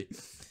 I'm ready.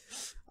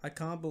 I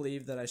can't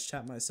believe that I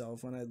shat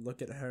myself when I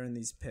look at her in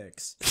these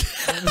pics.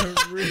 I'm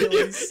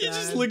really sad. You're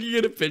just looking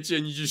at a picture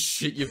and you just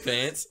shit your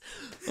pants.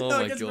 Oh No,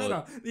 my it gets god.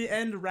 better. The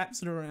end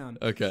wraps it around.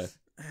 Okay.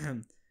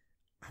 I'm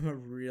a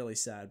really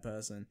sad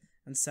person,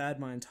 and sad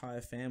my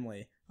entire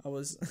family. I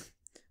was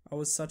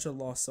such a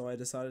loss, so I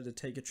decided to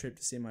take a trip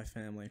to see my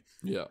family.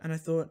 Yeah. And I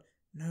thought,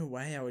 no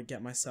way I would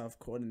get myself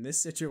caught in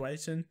this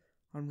situation.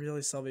 I'm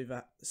really sorry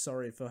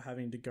for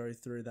having to go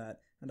through that,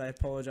 and I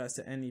apologize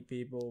to any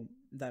people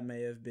that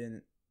may have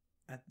been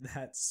at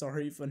that.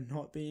 Sorry for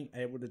not being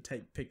able to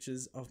take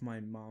pictures of my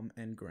mum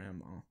and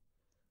grandma.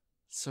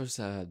 So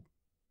sad.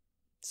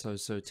 So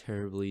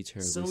terribly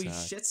So he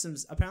sad. shit some.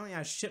 Apparently,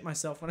 I shit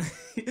myself when I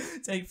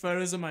take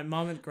photos of my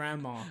mum and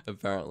grandma.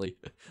 Apparently.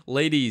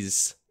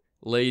 Ladies.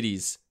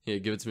 Here,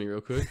 give it to me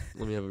real quick.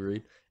 Let me have a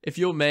read. If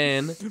your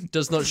man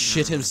does not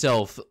shit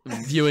himself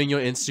viewing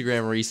your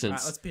Instagram recents,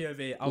 Alright, let's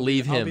POV.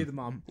 Leave I'll him. be the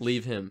mum.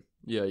 leave him.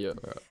 Yeah,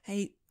 alright.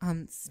 Hey,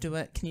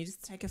 Stuart, can you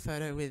just take a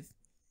photo with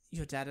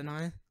your dad and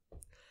I?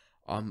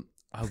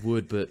 I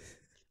would, but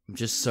I'm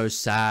just so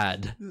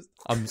sad.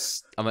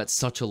 I'm at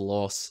such a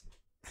loss.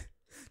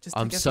 Just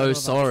I'm take a so photo of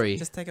us. sorry.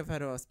 Just take a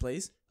photo of us,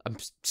 please. I'm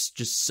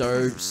just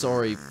so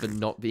sorry for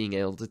not being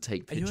able to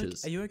take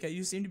pictures Are you okay?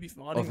 You seem to be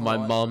farting of a my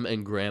lot. mum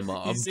and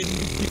grandma. You seem to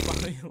be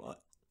farting a lot.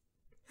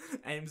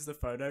 Aims the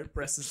photo,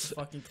 presses the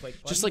fucking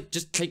click button.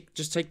 just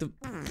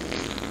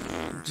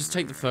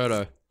take the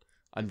photo.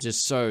 I'm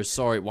just so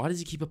sorry. Why does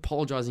he keep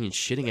apologizing and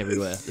shitting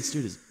everywhere? This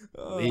dude is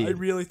I weird.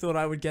 really thought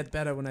I would get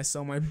better when I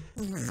saw my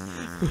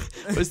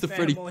Where's the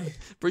Freddy? family.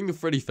 Bring the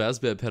Freddy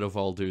Fazbear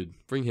pedophile dude.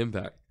 Bring him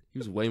back. He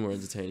was way more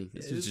entertaining.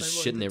 This dude's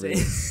just shitting everywhere.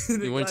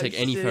 everywhere. He won't take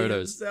any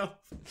photos.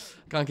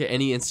 Can't get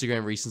any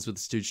Instagram recents with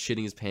this dude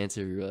shitting his pants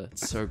everywhere.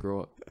 It's so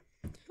gross.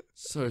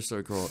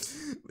 So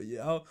gross. But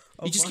yeah, I'll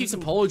He just find keeps the-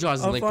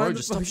 apologizing, I'll like, bro, find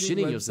just the stop fucking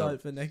shitting website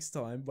yourself. for next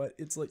time, but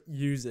it's like,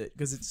 use it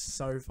because it's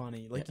so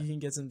funny. Like Yeah. you can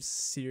get some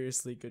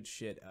seriously good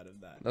shit out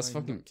of that. That's I'm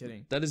fucking not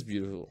kidding. That is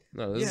beautiful.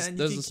 No, Yeah, and you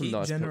those can are some keep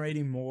nice.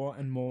 generating more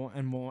and more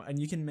and more, and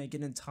you can make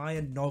an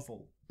entire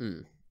novel.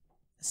 Mm.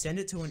 Send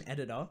it to an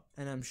editor,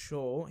 and I'm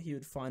sure he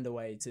would find a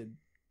way to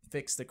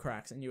fix the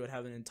cracks, and you would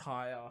have an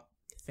entire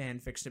fan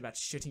fiction about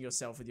shitting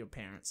yourself with your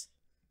parents.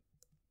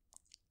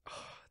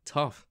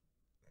 Tough.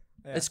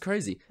 Yeah. It's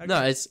crazy. Okay.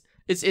 No,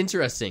 it's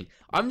interesting.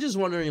 I'm just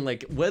wondering,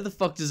 like, where the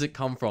fuck does it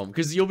come from?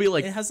 Because you'll be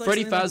like, It has like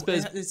Freddy something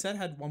like- Fazbear's. it said it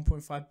had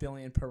 1.5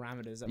 billion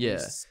parameters. That Yeah.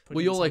 was put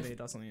Well, in you're something like- that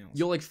does something else.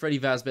 You're like Freddy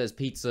Fazbear's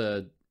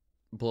Pizza,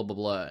 blah blah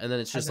blah, and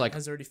then it's just like,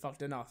 has already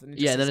fucked enough. And it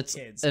yeah, just and then says it's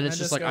kids. and it's I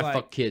just like go I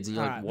fuck kids, and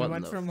you're like, "Alright, what we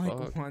went the from fuck?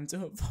 like 1 to a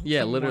Yeah,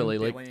 fucking literally,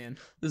 1 like, billion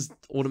There's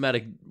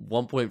automatic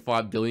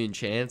 1.5 billion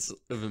chance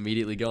of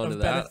immediately going of to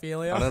that.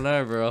 pedophilia. I don't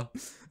know, bro.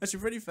 Actually,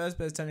 Freddy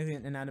Fazbear is technically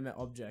an inanimate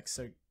object,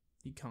 so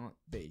he can't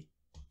be.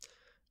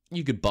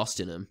 You could bust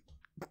in him.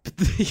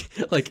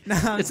 Like, Nah,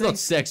 I'm it's saying- not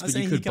sex, I'm but you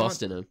saying could he can't-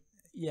 bust in him.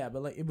 Yeah,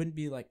 but like it wouldn't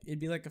be like it'd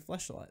be like a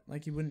fleshlight.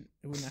 Like it wouldn't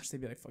actually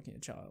be like fucking a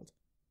child.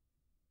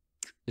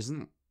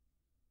 Isn't?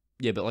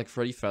 Yeah, but like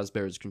Freddy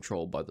Fazbear is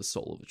controlled by the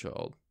soul of a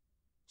child,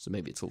 so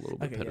maybe it's a little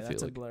bit Okay, yeah,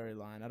 that's a pedophilic. blurry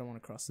line. I don't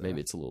want to cross that.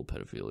 Maybe it's a little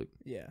pedophilic.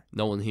 Yeah.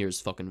 No one here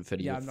is fucking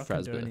Freddy Yeah, I'm not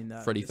condoning Fazbear.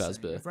 that. Freddy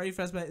just saying. Fazbear. Freddy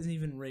Fazbear isn't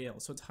even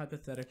real, so it's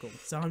hypothetical.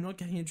 So I'm not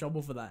getting in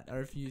trouble for that. I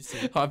refuse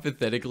to.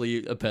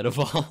 Hypothetically, a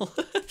pedophile.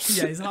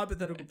 Yeah, he's a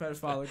hypothetical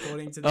pedophile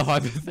according to A this,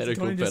 hypothetical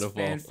according to this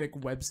pedophile. fanfic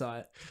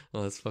website.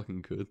 Oh, that's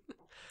fucking good.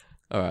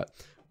 All right,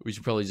 we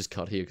should probably just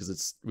cut here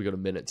because we got a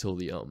minute till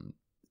the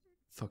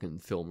fucking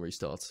film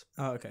restarts.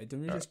 Oh, okay. Do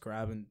we Alright. just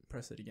grab and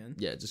press it again?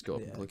 Yeah, just go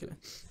up and Yeah, click okay.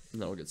 it.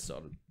 Now we'll get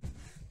started.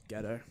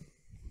 Ghetto.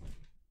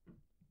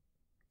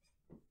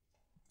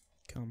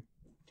 Come.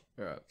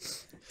 All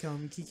right.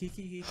 Come, kiki.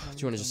 Do you want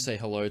to just say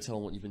hello, tell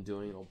them what you've been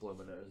doing, and I'll blow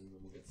my nose, and then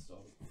we'll get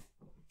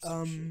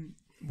started.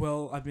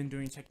 Well, I've been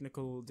doing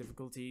technical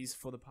difficulties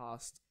for the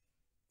past.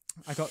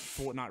 I got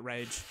Fortnite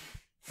rage.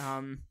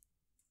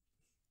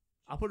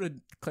 I'll put a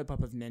clip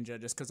up of Ninja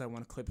just because I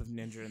want a clip of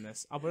Ninja in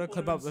this. I'll put a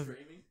clip up of.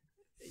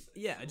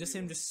 Yeah, just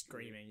him just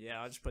screaming.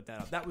 Yeah, I'll just put that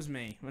up. That was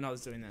me when I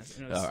was doing this.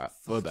 And it was Alright,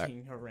 we're back.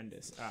 fucking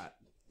horrendous. Alright.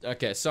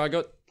 Okay, so I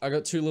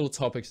got two little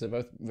topics. They're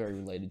both very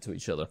related to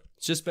each other.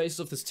 It's just based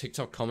off this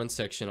TikTok comment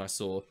section I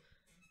saw,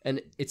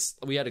 and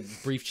we had a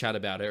brief chat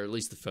about it, or at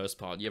least the first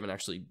part.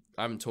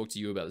 I haven't talked to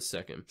you about the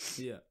second.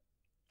 Yeah.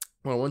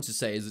 What I want to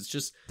say is it's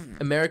just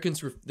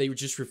Americans, they were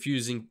just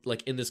refusing,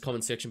 like, in this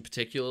comment section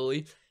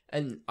particularly,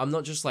 and I'm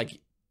not just, like,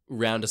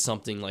 round to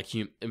something like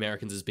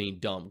Americans as being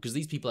dumb, because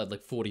these people had,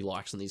 like, 40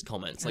 likes on these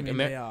comments. Like,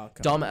 they are. kind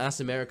of- dumb-ass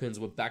Americans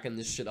were backing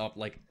this shit up,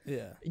 like,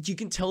 Yeah. you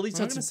can tell these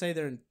I'm not types gonna of... say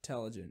they're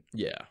intelligent.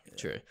 Yeah,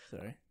 true.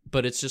 Sorry.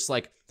 But it's just,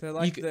 like, They're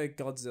like c- the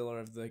Godzilla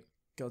of the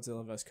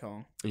Godzilla vs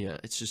Kong. yeah,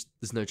 it's just,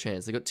 there's no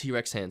chance. They got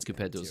T-Rex hands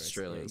compared to us T-Rex,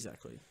 Australians. Yeah,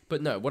 exactly.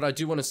 But no, what I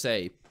do want to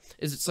say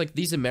is it's like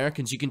these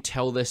Americans, you can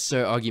tell they're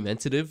so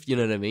argumentative, you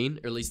know what I mean?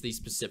 Or at least these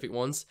specific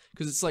ones.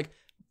 Because it's like,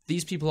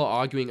 these people are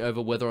arguing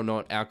over whether or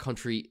not our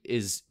country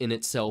is in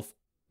itself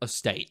a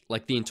state.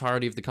 Like, the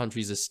entirety of the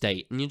country is a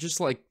state. And you're just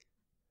like,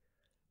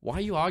 why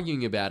are you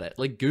arguing about it?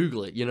 Like,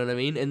 Google it, you know what I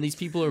mean? And these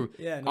people are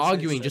Yeah. and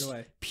arguing straight just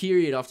away.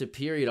 period after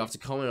period after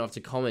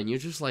comment. You're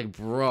just like,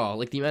 bruh,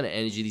 like the amount of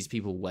energy these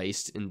people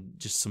waste in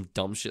just some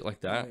dumb shit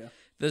like that. Oh, yeah.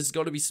 There's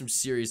got to be some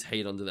serious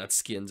hate under that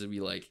skin to be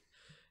like,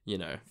 you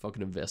know,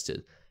 fucking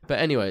invested. But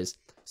anyways,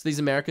 so these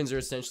Americans are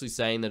essentially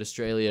saying that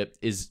Australia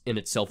is in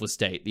itself a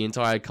state. The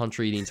entire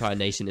country, the entire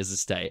nation is a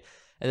state.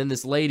 And then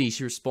this lady,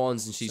 she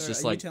responds and she's So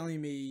just are like, you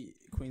telling me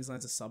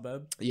Queensland's a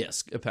suburb?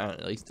 yes,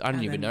 apparently. I don't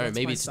And even then know. what's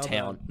Maybe my it's a suburb?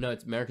 town. No,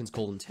 it's Americans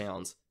call them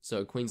towns.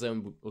 So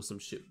Queensland or some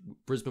shit.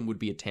 Brisbane would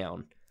be a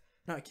town.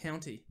 No,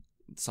 county.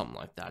 Something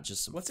like that.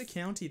 Just some What's a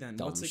county then?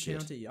 dumb What's a shit.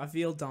 county? I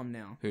feel dumb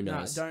now. Who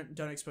knows? No,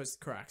 don't expose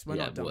the cracks. We're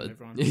not dumb, but-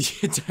 everyone.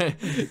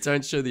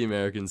 don't show the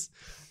Americans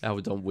how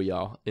dumb we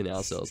are in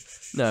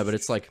ourselves. No, but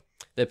it's like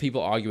there are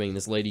people arguing.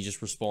 This lady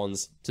just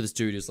responds to this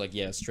dude who's like,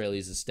 "Yeah,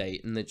 Australia's a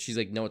state," and then she's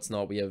like, "No, it's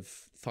not. We have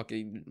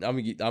fucking."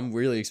 I'm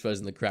really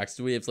exposing the cracks.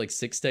 Do we have like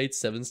 6 states,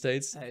 7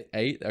 states,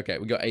 8? Okay,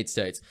 we got 8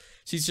 states.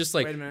 She's just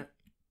like Wait a minute.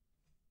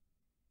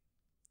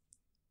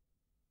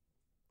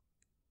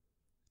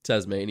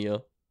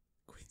 Tasmania,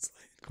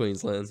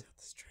 Queensland, South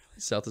Australia.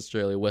 South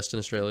Australia, Western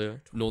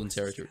Australia, Northern West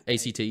Territory,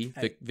 Australia.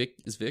 ACT, Vic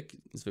is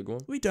Vic one.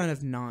 We don't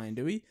have 9,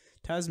 do we?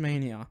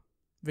 Tasmania,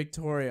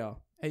 Victoria,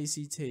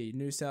 ACT,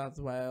 New South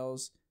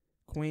Wales,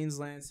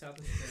 Queensland, South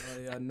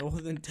Australia,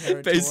 Northern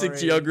Territory. Basic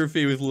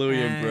geography with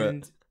Louis and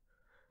Brett.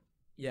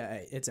 Yeah,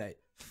 8. It's 8.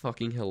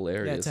 Fucking Yeah,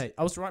 hilarious. it's 8.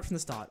 I was right from the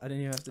start. I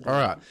didn't even have to do All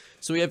it. right,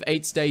 so we have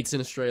 8 states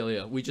in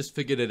Australia. We just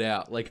figured it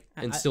out, like,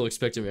 and I- still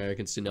expect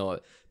Americans to know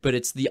it. But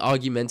it's the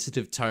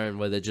argumentative tone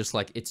where they're just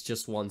like, it's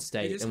just one They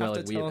state, just and we're have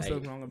like, to we tell have us we're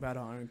 8. wrong about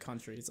our own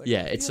country. It's like,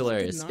 Yeah, I it's feel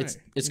like you'd hilarious. know. It's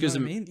You know because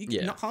what I mean?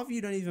 yeah. Not half of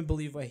you don't even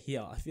believe we're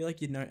here. I feel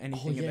like you'd know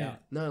anything about.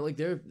 No, like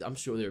I'm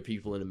sure there are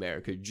people in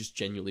America who just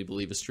genuinely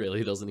believe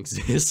Australia doesn't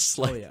exist.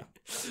 Like, Oh yeah.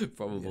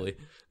 probably.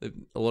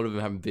 A lot of them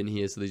haven't been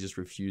here, so they just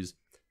refuse.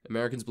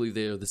 Americans believe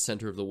they're the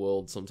center of the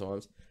world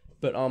sometimes.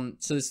 But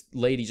so this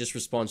lady just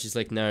responds, she's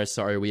like, "No,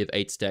 sorry, we have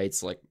 8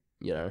 states." Like,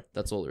 you know,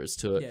 that's all there is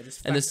to it. Yeah, just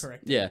And fact this,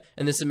 correct. yeah,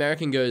 and this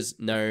American goes,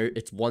 "No,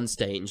 it's 1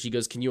 state." And she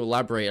goes, "Can you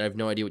elaborate? I have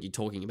no idea what you're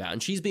talking about."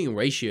 And she's being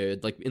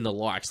ratioed, like, in the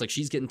likes. Like,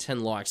 she's getting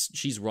 10 likes.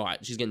 She's right.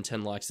 She's getting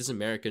 10 likes. This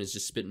American is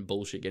just spitting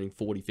bullshit, getting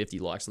 40, 50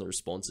 likes on the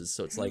responses.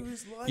 So it's like,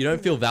 you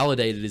don't feel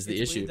validated is the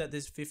It's issue. weird that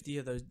there's 50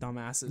 of those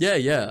dumbasses.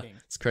 Yeah. talking.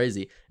 It's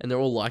crazy. And they're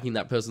all liking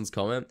that person's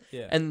comment.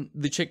 Yeah. And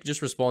the chick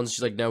just responds,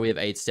 she's like, "No, we have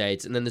 8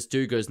 states." And then this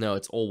dude goes, "No,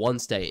 it's all 1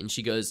 state." And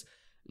she goes,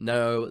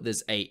 "No,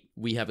 there's 8.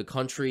 We have a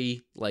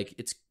country, like,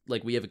 it's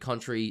like we have a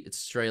country, it's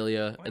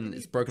Australia, Why and do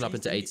it's you- broken do up you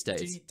into think- 8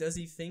 states." Does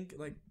he think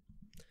like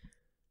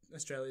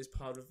Australia's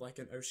part of like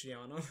an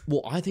Oceania?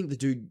 Well, I think the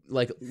dude,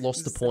 like,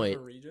 lost the Is it a point.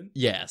 region?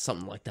 Yeah,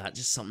 something like that.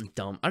 Just something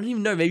dumb. I don't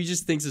even know. Maybe he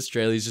just thinks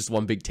Australia's just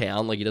one big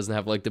town. Like, he doesn't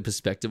have, like, the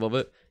perspective of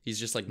it. He's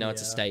just like, no,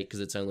 it's a Yeah. state because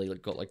it's only,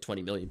 like, got, like,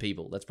 20 million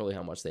people. That's probably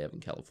how much they have in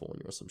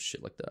California or some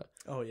shit like that.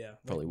 Oh yeah,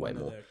 Probably way one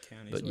of more. the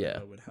counties But or yeah,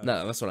 whatever would have-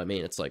 no, that's what I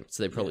mean. It's like,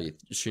 so they probably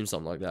assume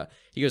something like that.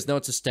 He goes, "No,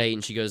 it's a state."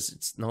 And she goes,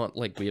 "It's not,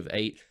 like, we have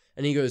 8.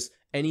 And he goes,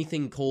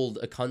 "Anything called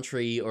a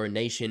country or a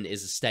nation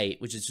is a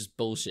state," which is just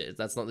bullshit.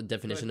 That's not the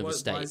definition of a Why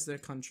state. is there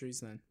countries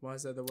then? Why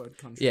is there the word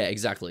country? Yeah,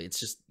 exactly.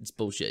 It's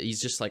bullshit.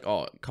 He's just like,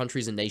 "Oh,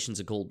 countries and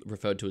nations are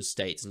referred to as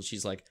states," and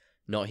she's like,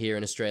 "Not here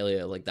in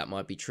Australia. Like, that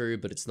might be true,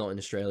 but it's not in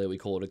Australia. We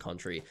call it a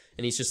country."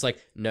 And he's just like,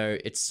 "No,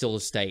 it's still a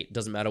state.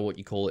 Doesn't matter what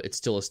you call it. It's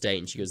still a state."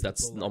 And she goes,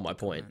 "That's Bull not like my the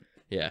point." comment.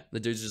 Yeah, the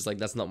dude's just like,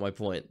 "That's not my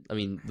point." I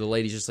mean, the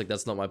lady's just like,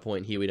 "That's not my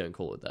point. Here we don't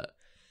call it that."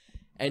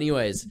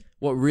 Anyways,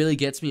 what really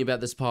gets me about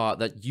this part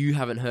that you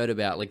haven't heard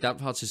about, like, that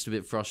part's just a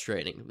bit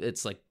frustrating.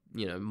 It's like,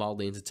 you know,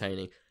 mildly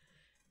entertaining.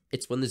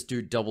 It's when this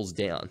dude doubles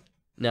down.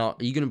 Now,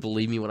 are you gonna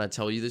believe me when I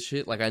tell you this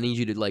shit? Like, I need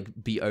you to, like,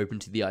 be open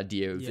to the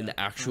idea of Yeah, an I'm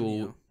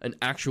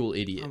actual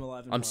idiot. I'm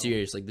alive and I'm well.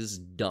 serious. Like, this is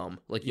dumb.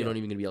 Like, you're Yeah. not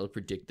even gonna be able to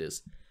predict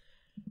this.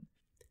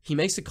 He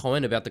makes a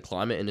comment about the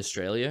climate in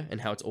Australia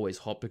and how it's always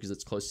hot because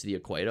it's close to the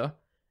equator.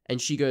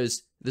 And she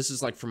goes, this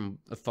is like from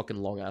a fucking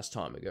long ass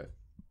time ago.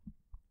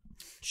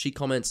 She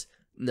comments,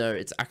 "No,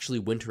 it's actually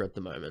winter at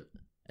the moment."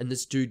 And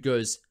this dude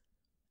goes,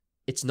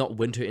 "It's not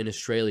winter in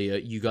Australia.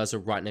 You guys are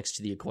right next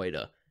to the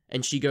equator."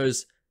 And she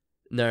goes,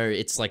 "No,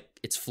 it's like,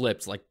 it's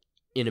flipped. Like,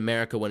 in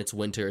America when it's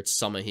winter, it's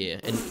summer here."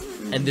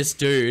 And this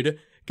dude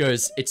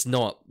goes, "It's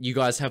not. You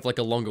guys have like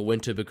a longer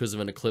winter because of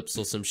an eclipse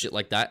or some shit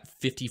like that."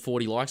 50,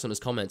 40 likes on his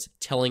comments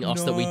telling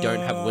us that we don't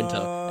have winter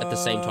at the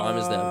same time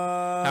as them.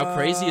 How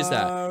crazy is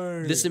that?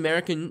 This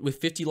American with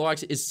 50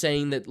 likes is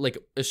saying that, like,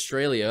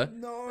 Australia,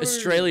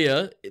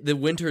 the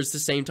winter is the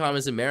same time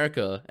as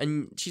America.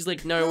 And she's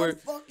like, "No,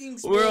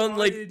 we're on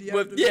like,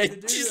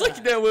 she's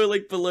like, "No, we're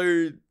like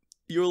below,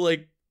 you're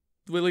like,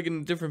 we're like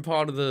in a different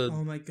part of the,"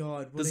 Oh my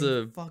god, what There's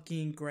a a-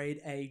 fucking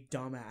grade A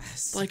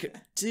dumbass. like,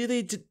 does the Do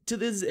they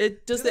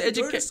go to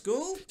education,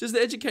 school? does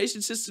the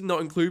education system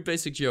not include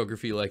basic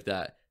geography like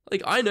that?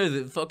 Like, I know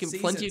that fucking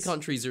plenty of Seasons.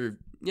 countries are,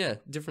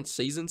 different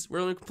seasons. We're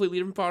in a completely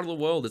different part of the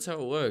world. That's how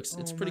it works.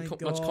 It's Oh pretty my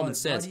much common God,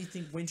 sense. Why do you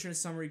think winter and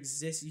summer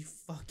exist, you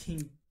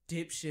fucking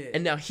dipshit?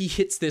 And now he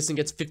hits this and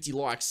gets 50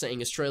 likes saying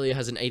Australia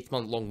has an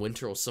 8-month long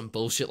winter or some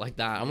bullshit like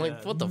that. I'm like,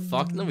 Yeah. what the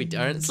fuck? No, we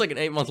don't. It's like an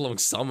 8-month long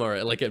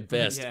summer, like, at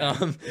best. Yeah,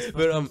 it's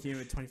But fucking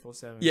humid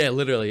 24/7. yeah,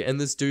 literally.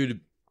 And this dude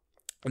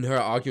and her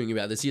are arguing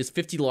about this. He has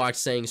 50 likes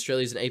saying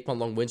Australia's an 8-month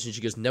long winter, and she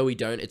goes, "No, we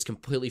don't. It's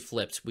completely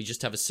flipped. We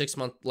just have a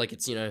 6-month, like,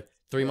 it's,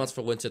 3 Yeah. months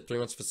for winter, 3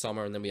 months for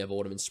summer, and then we have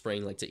autumn and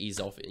spring, like to ease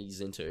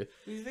into.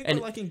 Do you think And-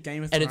 we're like in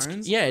Game of And Thrones?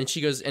 it's yeah, and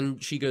she goes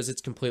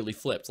it's completely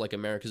flipped. Like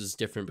America's is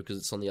different because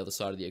it's on the other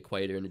side of the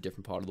equator in a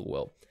different part of the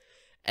world.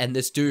 And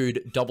this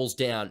dude doubles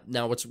down.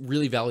 Now, what's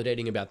really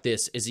validating about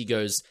this is he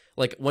goes,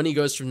 like, when he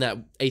goes from that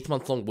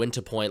 8-month-long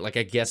winter point, like,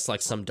 I guess,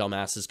 like, some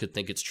dumbasses could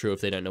think it's true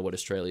if they don't know what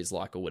Australia's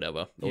like or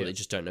whatever, or Yeah. they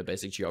just don't know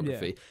basic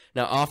geography.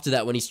 Now, after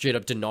that, when he straight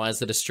up denies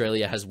that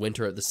Australia has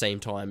winter at the same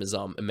time as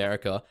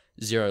America,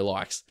 0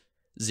 likes.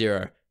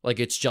 0. Like,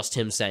 it's just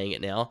him saying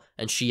it now,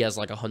 and she has,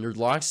 like, 100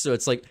 likes, so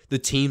it's like the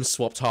team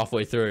swapped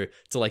halfway through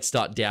to, like,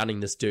 start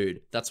doubting this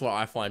dude. That's what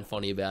I find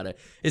funny about it.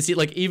 Is he,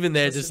 like, even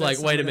they're just like,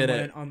 wait a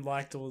minute.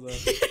 Unliked all the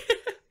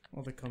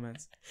all the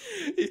comments.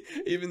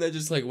 Even they're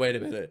just like, wait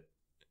a minute.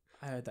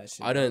 I heard that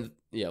shit. I don't.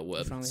 Yeah,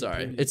 word. Finally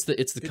Sorry, hit it's the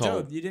Good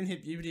cold. job. You didn't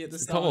hit puberty at the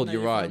It's start. cold. now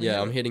You're you right. finally Yeah,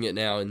 hit I'm it. hitting it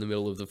now in the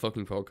middle of the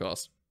fucking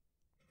podcast.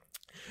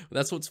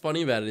 That's what's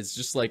funny about it. It's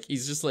just like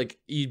he's just like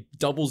he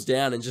doubles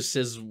down and just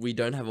says we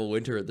don't have a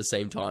winter at the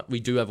same time. We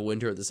do have a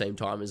winter at the same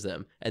time as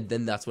them, and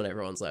then that's when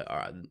everyone's like, all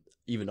right,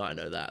 even I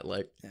know that.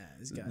 Like Yeah,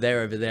 this guy.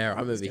 they're over there,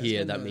 I'm This over guy's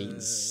here. on That the-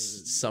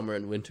 means summer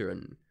and winter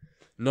and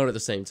not at the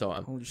same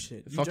time. Holy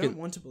shit. You Fucking- don't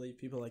want to believe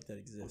people like that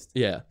exist,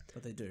 Yeah.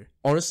 but they do.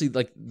 Honestly,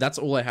 like that's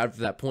all I had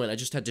for that point. I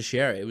just had to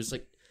share it. It was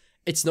like,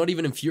 it's not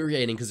even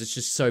infuriating because it's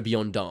just so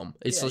beyond dumb.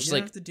 It's Yeah, just you don't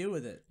like have to deal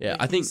with it. Yeah,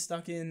 Like, I think- he's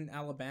stuck in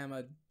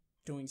Alabama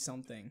doing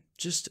something.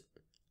 just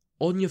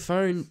on your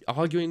phone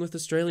arguing with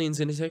Australians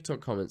in a TikTok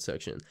comment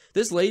section.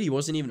 This lady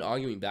wasn't even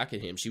arguing back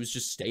at him. She was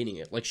just stating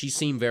it. Like she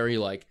seemed very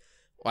like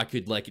I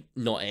could like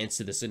not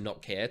answer this and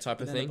not care type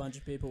But of then a thing. bunch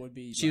of people would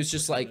be. She was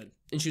just like, retarded.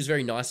 and she was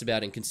very nice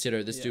about it and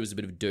consider this Yeah. dude was a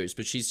bit of a deuce.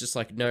 But she's just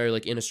like, no,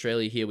 like in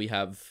Australia here we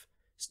have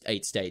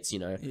 8 states, you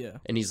know. Yeah.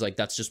 And he's like,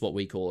 that's just what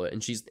we call it.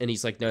 And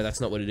he's like, no, that's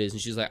not what it is.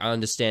 And she's like, I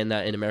understand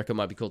that in America it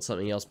might be called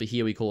something else, but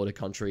here we call it a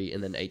country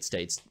and then 8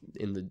 states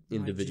in the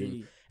My division.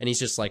 G. And he's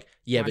just like,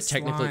 yeah, My but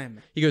technically,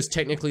 slime. he goes,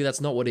 technically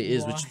that's not what it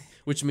is, Why?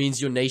 which means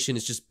your nation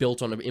is just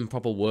built on an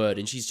improper word.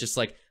 And she's just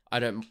like, I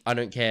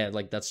don't care.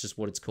 Like that's just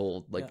what it's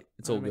called. Like Yeah,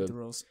 it's I all don't make good. the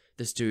rules.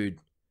 This dude,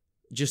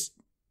 just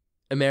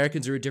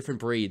Americans are a different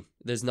breed.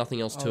 There's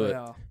nothing else to it.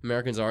 Yeah.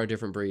 Americans are a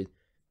different breed.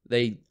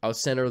 They are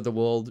center of the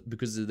world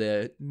because of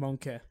their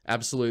Monkey.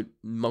 absolute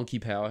monkey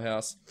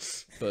powerhouse.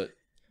 But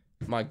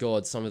my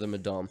god, some of them are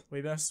dumb.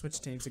 We better switch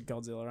teams to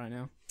Godzilla right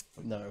now.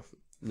 No,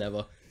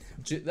 never.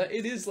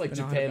 It is like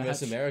Banana Japan batch.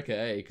 versus America,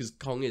 eh? Because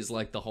Kong is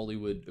like the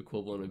Hollywood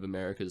equivalent of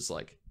America's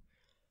like,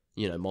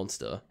 you know,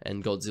 monster,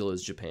 and Godzilla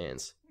is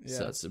Japan's.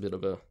 So Yeah. it's a bit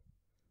of a.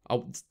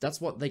 Oh, that's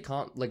what they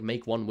can't like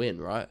make one win,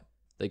 right?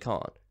 They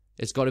can't.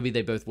 It's got to be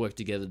they both work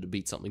together to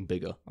beat something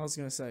bigger. I was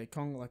gonna say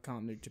Kong like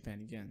can't nuke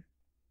Japan again.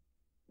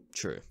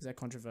 True. Is that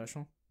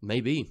controversial?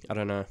 Maybe. I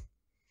don't know.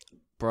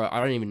 Bro, I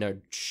don't even know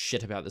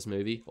shit about this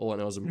movie. All I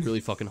know is I'm really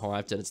fucking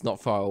hyped and it's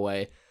not far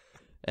away.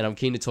 And I'm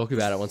keen to talk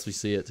about it once we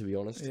see it, to be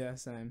honest. Yeah,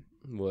 same.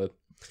 Word.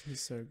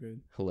 He's so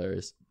good.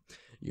 Hilarious.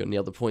 You got any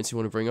other points you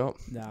want to bring up?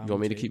 Nah, You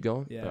want me to keep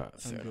going? Yeah, Alright, I'm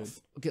fair good. enough.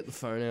 I'll get the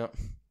phone out.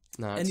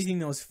 Nah, it's- Anything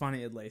that was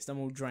funny, at least. I'm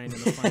all drained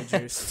in the funny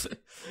juice.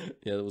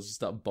 Yeah, we'll just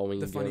start bombing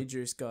The and funny going.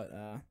 juice got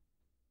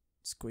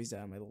squeezed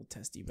out of my little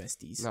testy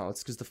besties. No,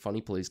 it's because the funny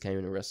police came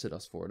and arrested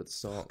us for it at the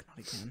start. Fuck,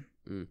 not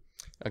again.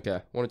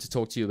 Okay, wanted to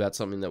talk to you about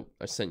something that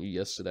I sent you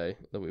yesterday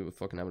that we were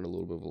fucking having a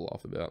little bit of a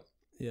laugh about.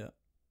 Yeah.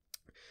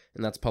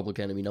 And that's Public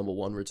Enemy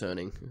 #1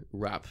 returning.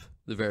 Rap,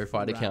 the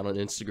verified Rap. account on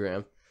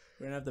Instagram.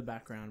 We're gonna have the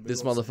background. This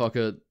We've also-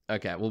 motherfucker.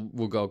 Okay,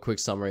 we'll go a quick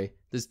summary.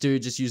 This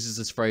dude just uses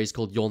this phrase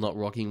called "you're not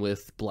rocking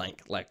with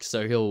blank." Like,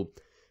 so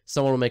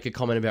someone will make a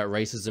comment about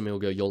racism, he'll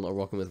go, "You're not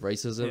rocking with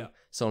racism." Yeah.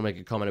 Someone will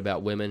make a comment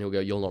about women, he'll go,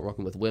 "You're not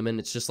rocking with women."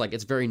 It's just like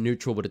it's very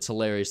neutral, but it's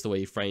hilarious the way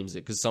he frames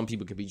it because some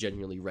people could be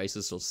genuinely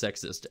racist or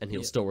sexist, and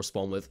he'll Yeah. still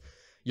respond with,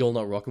 "You're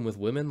not rocking with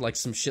women," like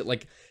some shit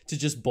like to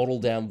just bottle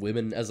down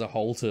women as a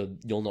whole to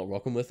 "you're not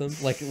rocking with them."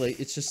 Like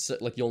it's just so-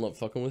 like you're not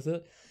fucking with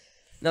it.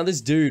 Now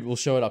this dude, will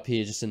show it up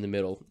here just in the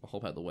middle. I'll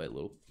hop out the way a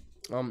little.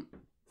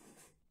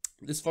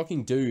 This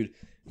fucking dude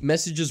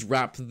messages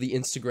Rap, the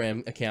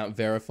Instagram account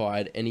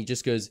verified, and he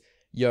just goes,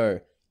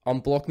 "Yo,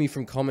 unblock me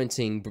from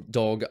commenting,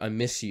 dog, I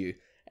miss you."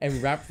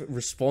 And Rap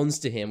responds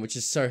to him, which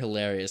is so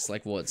hilarious.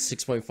 Like, what,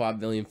 6.5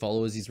 million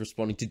followers? He's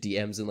responding to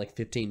DMs in like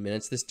 15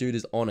 minutes. This dude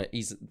is on it.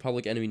 He's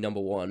Public Enemy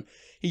 #1.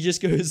 He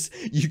just goes,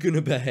 "You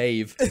gonna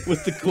behave?"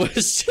 with the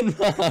question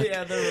mark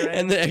Yeah, the red.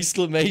 and the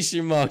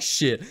exclamation mark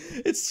shit.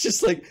 It's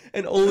just like,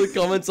 and all the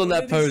comments on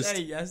that What did he post.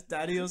 say? Yes,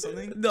 daddy, or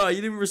something. No,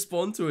 he didn't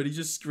respond to it. He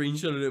just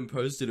screenshotted it and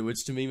posted it,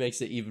 which to me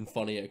makes it even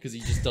funnier because he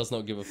just does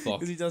not give a fuck.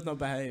 Because he does not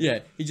behave. Yeah,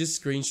 he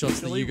just screenshots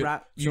the Surely you,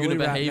 Rap. you surely gonna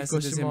Rap behave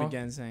messages question him mark.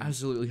 again saying,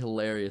 Absolutely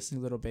hilarious.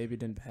 "Your little baby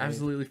didn't behave."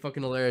 Absolutely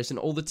fucking hilarious. And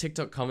all the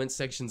TikTok comment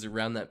sections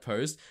around that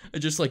post are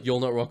just like, "You're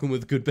not rocking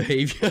with good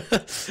behavior.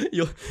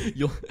 you're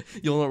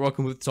not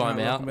rocking with You're not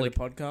timeout." rocking with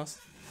Like, a podcast.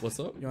 what's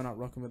up? You're not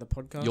rocking with a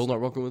podcast. You're not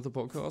rocking with the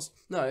podcast?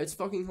 No, it's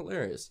fucking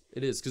hilarious.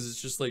 It is, because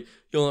it's just like,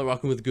 you're not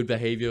rocking with good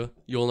behavior.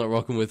 You're not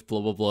rocking with blah,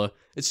 blah, blah.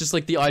 It's just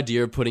like the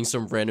idea of putting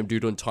some random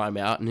dude on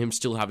timeout and him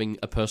still having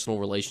a personal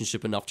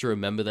relationship enough to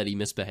remember that he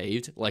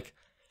misbehaved. Like,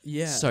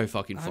 Yeah. So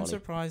fucking I'm funny.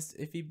 surprised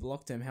if he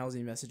blocked him. How's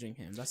he messaging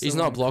him? That's He's the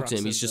not one blocked crux him.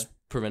 of He's just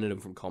prevented him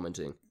from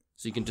commenting.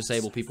 So you can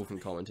disable people from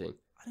commenting,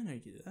 I didn't know you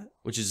could do that.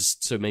 which is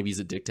so maybe he's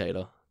a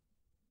dictator,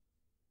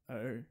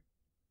 Oh,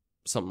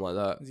 something like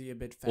that, is he a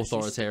bit fascist?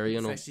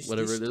 authoritarian or Fascistist?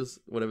 whatever it is,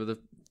 whatever the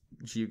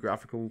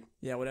geographical.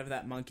 Yeah, whatever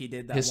that monkey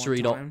did. That History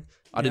one not- time.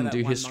 I You know didn't that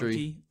do one history.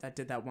 monkey that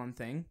did that one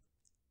thing.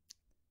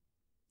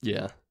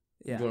 Yeah.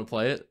 Yeah, You want to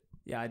play it?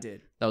 yeah, I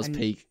did. That was And-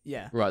 peak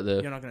Yeah, right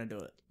there. you're not gonna do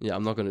it. Yeah,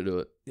 I'm not gonna do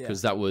it Yeah.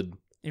 because that would.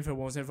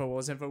 Infowars. If it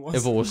was,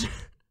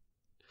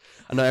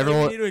 I know We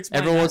everyone. need to explain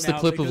everyone that wants the now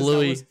clip of because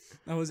Louis.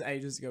 That was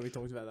ages ago. We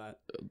talked about that.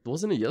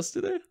 Wasn't it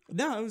yesterday?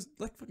 No, it was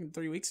like fucking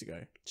 3 weeks ago.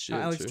 Shit,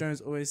 Alex true.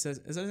 Jones always says,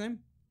 "Is that his name?"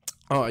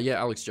 Oh yeah,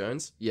 Alex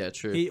Jones. Yeah,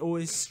 true. He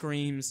always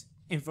screams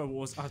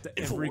Infowars after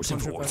every Infowars,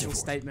 controversial Infowars.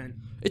 statement.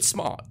 It's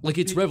smart. Like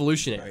it's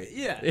revolutionary.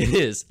 Yeah, It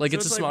is. Like So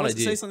it's a like, smart let's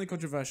idea. Say something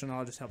controversial, and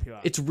I'll just help you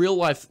out. It's real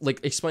life. Like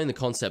explain the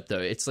concept though.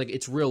 It's like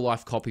it's real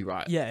life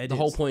copyright. Yeah, it the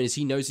whole is. point is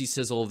he knows he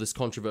says all of this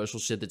controversial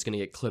shit that's gonna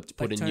get clipped,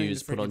 put Like in turning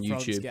news, the put on freaking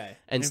frogs YouTube. gay.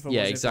 And Infowars,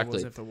 yeah, Infowars,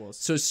 exactly. Infowars.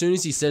 So as soon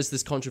as he says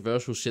this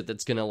controversial shit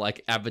that's gonna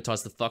like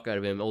advertise the fuck out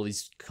of him, all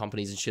these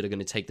companies and shit are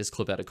gonna take this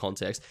clip out of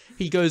context.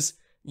 He goes,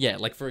 yeah,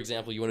 like for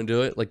example, you want to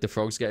do it, like the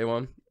frogs gay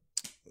one.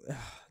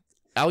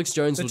 Alex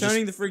Jones They're will just.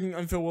 turning the freaking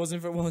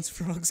Infowars,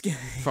 frogs gay.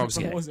 Frogs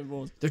gay.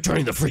 Infowars. They're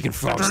turning the freaking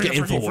frogs gay.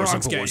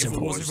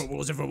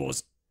 Infowars.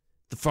 Infowars.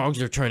 The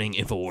frogs are turning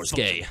Infowars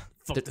gay.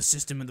 Fuck the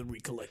system and the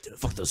Reed Collective.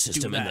 Fuck the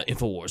system and the that,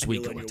 Infowars. and We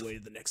you're on collect. your way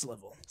to the next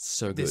level.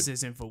 So good. This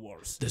is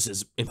Infowars. This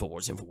is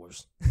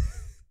Infowars.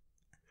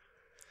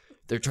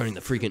 They're turning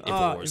the freaking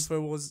Ah, Infowars.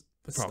 Infowars,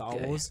 but Frog Star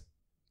gay. Wars.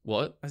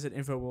 What? I said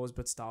Infowars,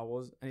 but Star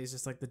Wars, and he's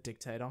just like the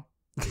dictator.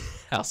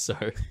 How so?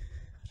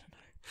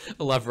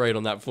 Elaborate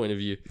on that point of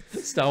view.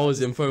 Star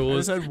Wars, I Infowars.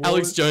 just said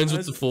Alex wars- Jones I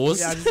with the just- Force.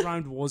 Yeah, I just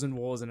rhymed wars and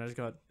wars, and I just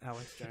got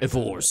Alex Jones.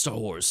 Infowars, Star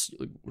Wars.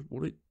 Like,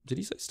 what did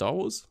he say? Star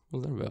Wars? What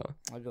was that about?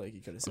 I feel like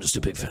you could have said. just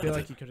a big Star Wars. fan I of feel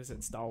it. like you could have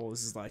said Star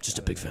Wars is like Just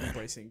a I big don't know, fan.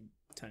 embracing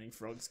turning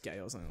frogs gay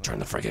or something. Turn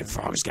the like that. freaking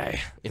frogs gay.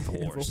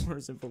 Infowars.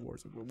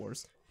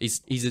 Infowars.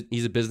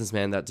 He's a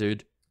businessman, that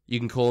dude. You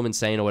can call him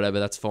insane or whatever,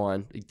 that's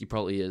fine. He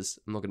probably is.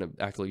 I'm not gonna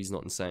act like he's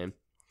not insane.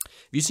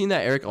 Have you seen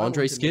that Eric I want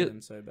Andre to meet skit?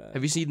 him so bad.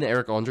 Have you seen the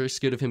Eric Andre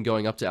skit of him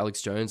going up to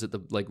Alex Jones at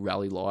the like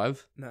rally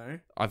live? No.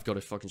 I've got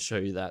to fucking show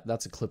you that.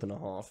 That's a clip and a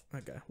half.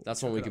 Okay. That's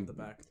check one we it up can. The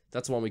back.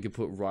 That's one we could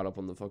put right up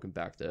on the fucking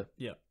back there.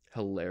 Yeah.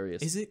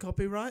 Hilarious. Is it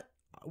copyright?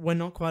 We're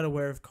not quite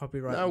aware of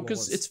copyright. No,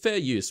 because it's fair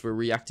use. We're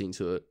reacting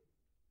to it,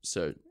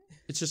 so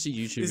it's just a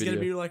YouTube It's video. gonna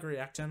be like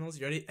React channels.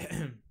 You ready?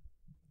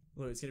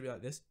 Look, it's gonna be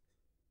like this.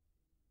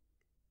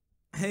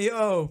 Hey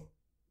yo!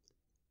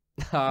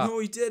 No,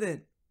 he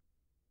didn't.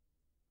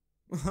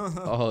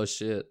 Oh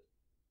shit!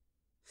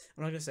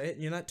 I'm not gonna say it.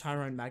 You know that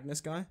Tyrone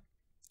Magnus guy?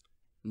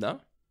 No,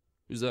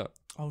 who's that?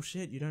 Oh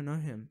shit, you don't know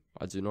him.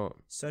 I do not.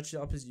 Search it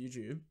up his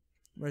YouTube.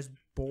 Most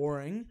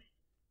boring,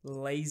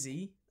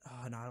 lazy.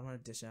 Oh no, I don't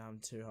want to dish out him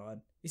too hard.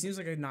 He seems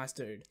like a nice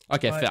dude.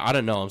 Okay, But fair. I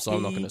don't know him, so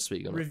I'm not he gonna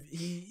speak on it.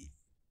 He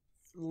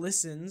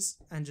listens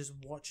and just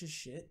watches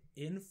shit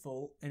in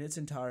full in its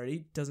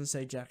entirety. Doesn't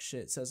say jack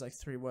shit. Says like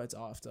 3 words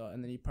after,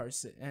 and then he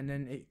posts it, and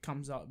then it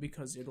comes up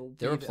because it'll.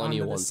 There are be plenty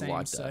of under the ones same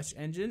like that. search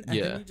engine, and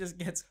Yeah. then he just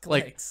gets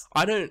Like, clicks.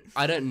 I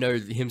don't know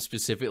him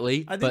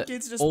specifically, I think but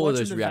it's just all of watching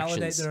those to validate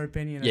reactions, their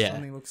opinion yeah. if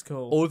something looks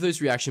cool. all of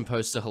those reaction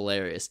posts are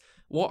hilarious.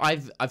 Well,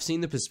 I've seen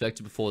the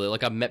perspective before.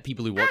 Like I've met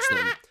people who watch them.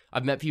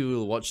 I've met people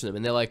who watch them,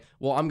 and they're like,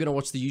 "Well, I'm gonna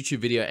watch the YouTube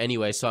video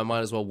anyway, so I might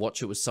as well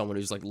watch it with someone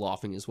who's like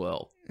laughing as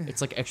well." It's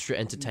like extra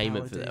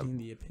entertainment for them. Validating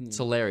the opinion. It's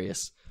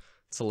hilarious.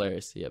 It's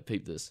hilarious. Yeah,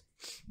 peep this.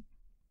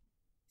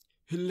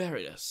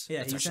 Hilarious. Yeah,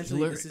 That's he actually essentially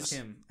hilarious. this is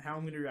him. How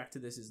I'm gonna react to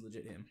this is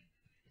legit him.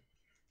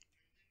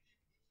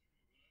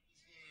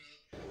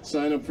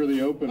 Sign up for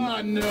the open.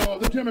 No,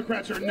 the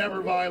Democrats are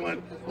never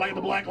violent, like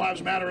the Black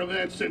Lives Matter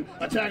events and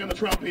attacking the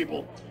Trump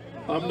people.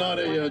 I'm not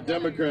a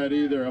Democrat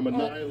either. I'm a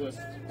nihilist.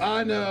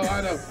 I know.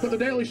 But the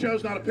Daily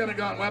Show's not a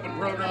Pentagon weapon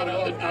program.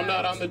 I'm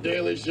not on the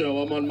Daily Show.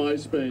 I'm on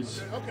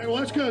MySpace. Okay, well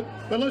that's good.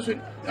 But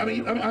listen, I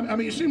mean,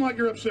 you seem like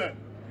you're upset.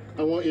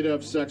 I want you to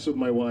have sex with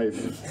my wife.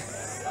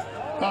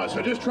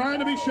 So just trying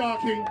to be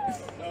shocking.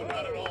 No,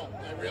 not at all.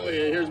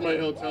 Here's my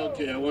hotel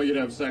key. I want you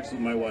to have sex with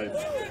my wife.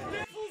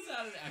 Pulls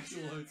out an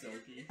actual hotel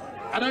key.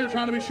 I know you're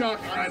trying to be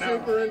shocking right now.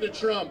 Super into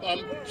Trump. I'm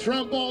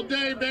Trump all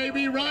day,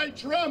 baby. Right,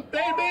 Trump,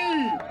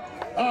 baby.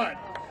 All right.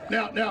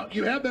 Now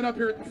you have been up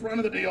here at the front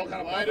of the deal, kind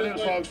of Why bumping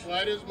into folks.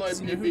 does my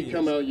pee-pee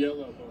come out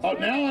yellow? Oh,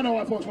 now I know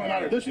why folks want to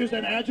matter. This is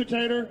an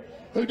agitator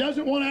who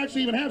doesn't want to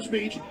actually even have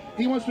speech.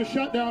 He wants to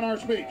shut down our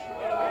speech.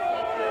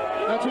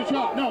 That's his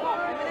job. No.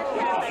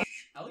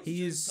 Alex He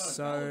Jones is kind of valid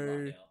so-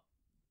 right now.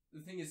 The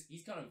thing is,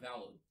 he's kind of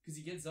valid because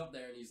he gets up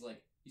there and he's like,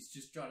 he's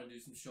just trying to do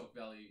some shock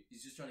value.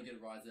 He's just trying to get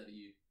a rise out of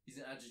you. He's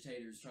an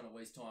agitator who's trying to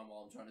waste time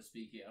while I'm trying to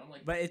speak here. And I'm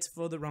like, But it's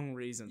for the wrong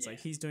reasons. Yeah. Like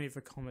he's doing it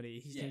for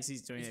comedy. He yeah, thinks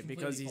he's doing it's it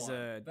because completely he's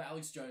fine. a. But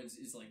Alex Jones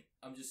is like,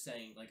 I'm just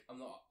saying, like, I'm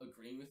not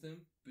agreeing with him,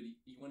 but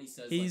when he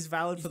says He's like,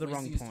 valid he's for the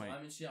wrong wasting his point.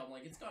 time and shit, I'm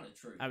like, it's kind of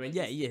true. I mean, Like,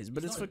 yeah, he is,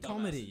 but he's it's not for a dumbass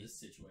in comedy. this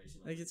situation.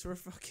 Like it's for a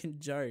fucking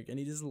joke, and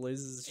he just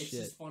loses his It's shit.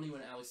 just funny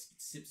when Alex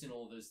sips in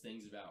all those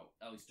things about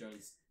Alex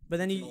Jones. But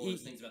then all he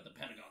those things about the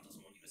Pentagon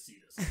doesn't want you to see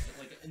this.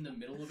 Like in the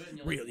middle of it, and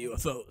you're real like,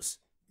 UFOs.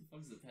 What the fuck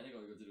does the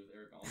Pentagon got to do with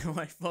Eric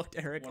Andre? I fucked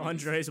Eric One of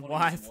his- Andre's one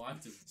of his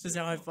wife. to- This is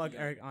how I fucked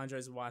yeah. Eric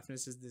Andre's wife, and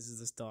it's just this is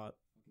the start.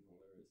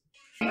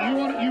 You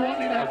want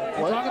me to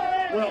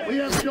talk? Well, we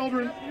have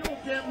children. You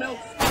can't melt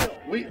steel.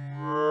 We.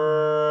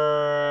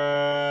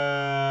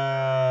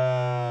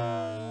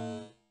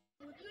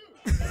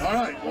 All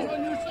right.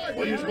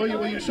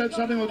 Well, you said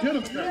something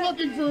legitimate. You're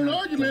looking for an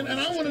argument, and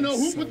I want to know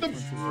who put the. I don't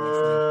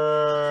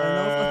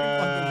know if I can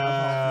fucking have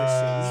half this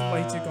shit. This is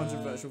way too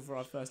controversial for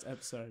our first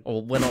episode.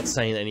 Well, we're not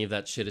saying any of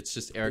that shit. It's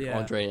just Eric Yeah.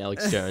 Andre and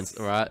Alex Jones,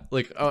 all right?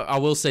 Like, I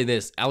will say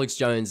this: Alex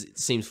Jones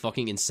seems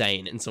fucking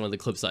insane in some of the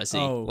clips I see.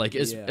 Oh, like,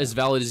 as yeah.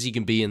 valid as he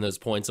can be in those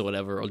points or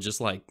whatever, or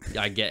just like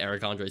I get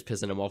Eric Andre's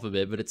pissing him off a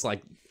bit, but it's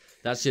like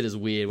that shit is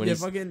weird. When Yeah,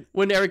 he's fucking-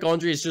 when Eric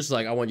Andre is just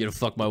like, I want you to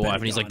fuck my wife,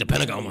 and he's like, the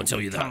Pentagon won't tell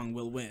you that. Kong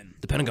will win.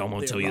 The Pentagon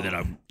won't They're tell you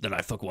wrong. that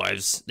I fuck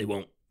wives. They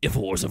won't. If it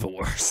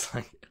worse,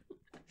 like,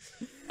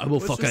 I will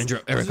It's fuck just-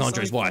 it's Eric just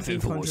Andre's something wife. fucking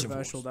If it worse,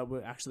 controversial that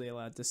we're actually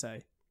allowed to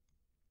say.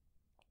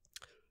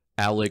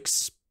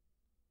 Alex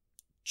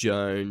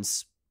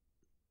Jones,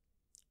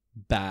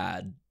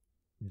 bad,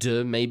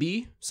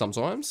 maybe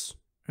sometimes.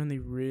 Only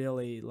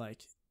really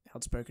like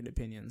outspoken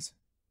opinions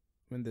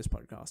in this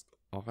podcast.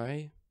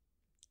 I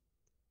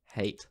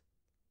hate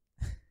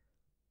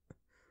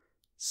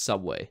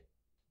Subway.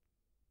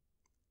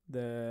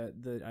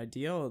 The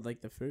idea or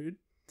like the food,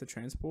 the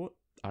transport.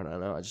 I don't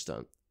know. I just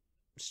don't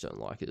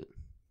like it.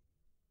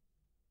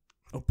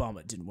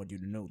 Obama didn't want you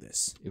to know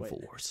this. Wait,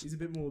 Infowars. he's a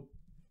bit more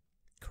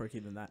quirky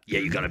than that. Yeah,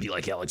 you gotta be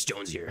like Alex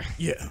Jones here.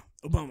 Yeah,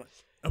 Obama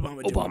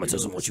Obama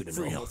doesn't want you to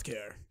free know.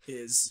 healthcare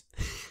is.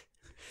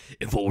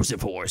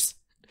 Infowars.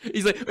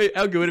 He's like, wait,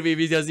 how good would it be if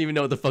he doesn't even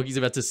know what the fuck he's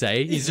about to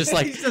say? He's just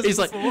like, He says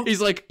it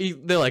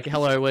before. they're like,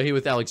 hello, we're here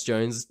with Alex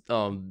Jones,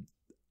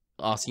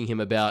 asking him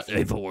about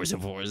Infowars.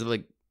 They're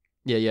like,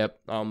 yeah,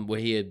 we're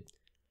here.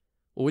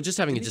 Well, we're just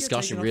having a Did he get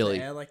discussion, taken off really.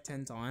 the air like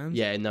 10 times.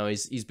 Yeah, no,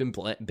 he's been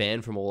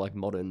banned from all like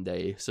modern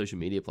day social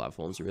media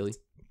platforms. Really,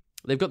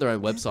 they've got their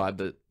own website,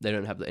 but they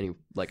don't have any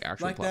like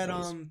actual like that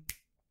platforms.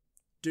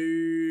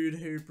 dude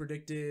who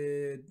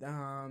predicted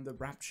the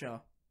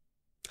rapture.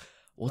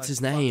 What's like,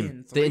 his name?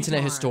 fucking The 3 Internet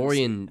times,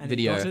 Historian and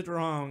video. He got it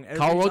wrong. Every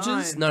Carl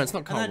Rogers? time. No, it's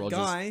not Carl And that Rogers.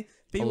 guy,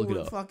 people look it were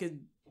up.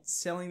 fucking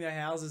selling their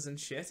houses and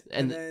shit.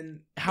 And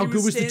then how he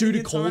good was the standing dude who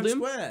in called Times him?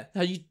 Square.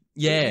 How you?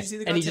 Did Yeah, you see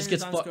the guy and he just standing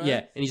gets in Times fucked. Square?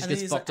 Yeah, and he just then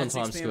gets he's fucked like, on at 6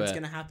 Times p.m. Square. It's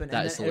gonna happen. That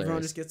and is then everyone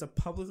hilarious. just gets to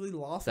publicly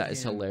laugh That at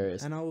is him,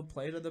 hilarious. And I will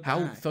play to the How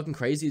back. fucking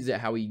crazy is it?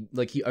 How he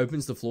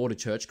opens the floor to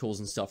church calls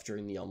and stuff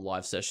during the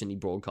live session. He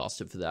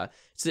broadcasted for that.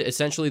 So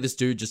essentially, this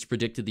dude just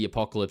predicted the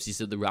apocalypse. He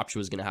said the rapture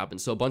was going to happen.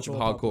 So a bunch of For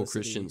hardcore publicity.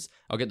 Christians.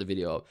 I'll get the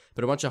video up.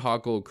 But a bunch of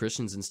hardcore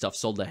Christians and stuff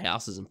sold their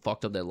houses and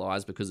fucked up their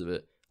lives because of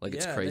it. Like,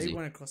 it's Yeah, crazy. they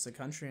went across the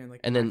country and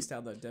And then- maxed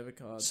out their debit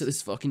cards. So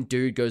this fucking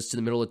dude goes to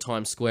the middle of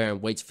Times Square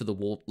and waits for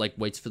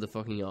the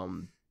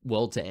fucking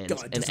world to end,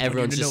 God and doesn't want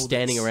everyone's you to just know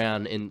standing this.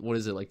 around in what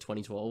is it, like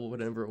 2012 or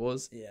whatever it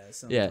was. yeah, Yeah,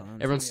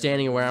 sometime. everyone's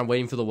standing around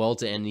waiting for the world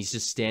to end. And he's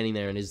just standing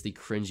there and is the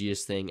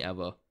cringiest thing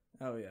ever.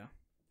 Oh yeah.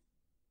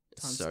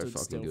 It's Time so stood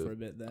fucking still good. for a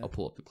bit there. I'll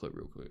pull up the clip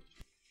real quick.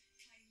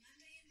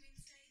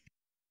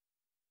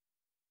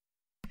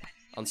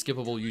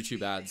 Unskippable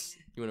YouTube ads.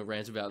 You want to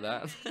rant about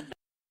that?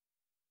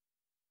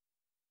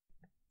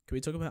 Can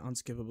we talk about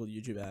unskippable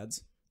YouTube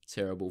ads?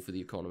 Terrible for the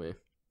economy.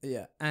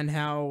 Yeah, and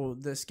how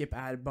the skip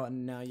ad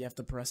button now you have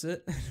to press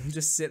it and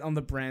just sit on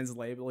the brand's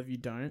label if you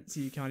don't, so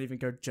you can't even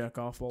go jerk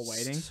off while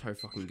waiting. So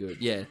fucking good.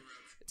 Yeah,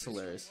 it's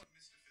hilarious.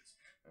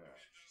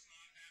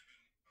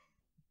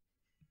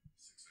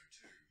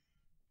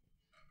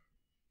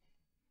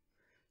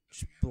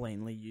 Just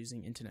blatantly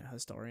using Internet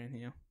Historian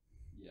here.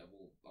 Yeah,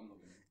 well, I'm not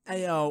gonna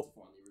Ayo,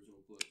 find the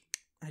original clip.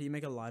 how do you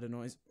make a lighter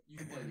noise? You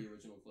can play the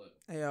original clip.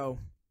 Ayo,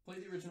 Play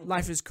the original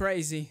life is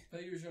crazy.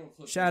 Play the original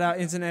clip. Shout out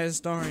Internet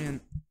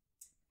Historian.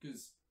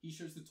 Because he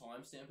shows the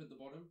timestamp at the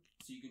bottom,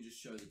 so you can just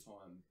show the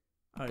time.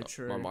 Oh, Oh,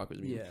 true. my mic was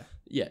muted. Yeah.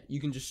 Yeah,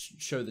 you can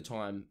just show the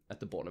time at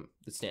the bottom,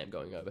 the stamp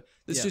going over.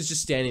 This Yeah. dude's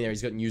just standing there.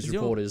 He's got news Is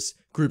your- reporters,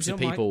 groups is of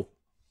your mic- people.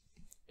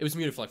 It was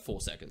muted for like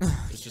 4 seconds.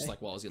 It's just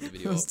like while I was getting the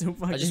video I up. was still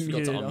fucking I just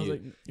forgot to muted. I was unmute.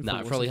 like, if Nah, it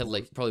I probably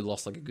wasn't had probably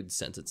lost like a good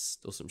sentence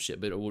or some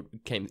shit, but it would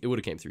have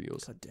came through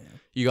yours. God damn.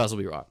 You guys will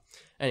be right.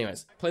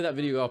 Anyways, play that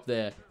video up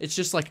there. It's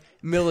just like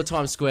middle of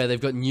Times Square. They've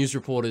got news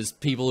reporters,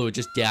 people who are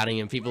just doubting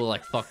him, people who are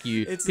like fuck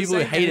you, It's people the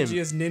who same hate energy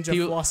him. as Ninja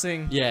People-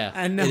 flossing. Yeah,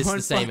 and no it's one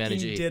the same fucking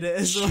energy. did it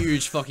as well.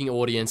 Huge fucking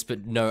audience,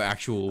 but no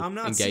actual I'm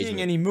not engagement.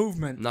 seeing any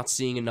movement. I'm not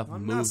seeing enough I'm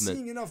movement. not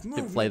seeing enough You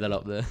movement. can play that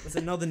up there. There's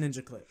another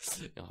Ninja clip.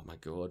 Oh my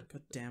god.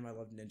 God damn, I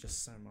love Ninja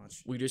so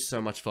much. We do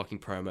so much fucking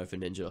promo for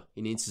Ninja.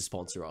 He needs to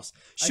sponsor us.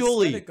 I swear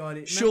Surely, to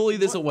God, surely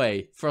there's a what-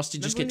 way for us to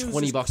just Remember get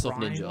when he was 20 just bucks off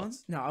crying Ninja.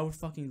 once? No, I would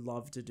fucking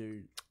love to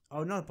do. I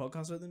would not a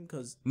podcast with him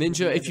because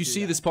Ninja, if you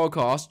see this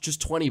podcast,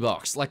 just 20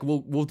 bucks. Like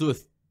we'll do a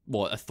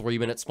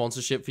 3-minute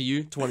sponsorship for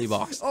you, 20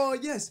 bucks. Oh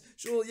yes,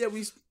 sure. Yeah,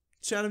 we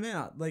shout him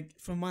out like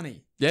for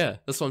money. Yeah,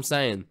 that's what I'm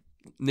saying.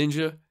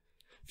 Ninja,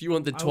 if you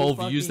want the I will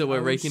 12 views that fucking- we're I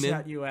will raking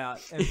shout in, you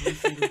out every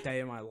single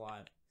day of my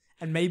life.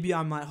 And maybe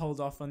I might hold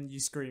off on you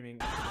screaming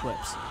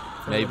clips. for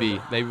a little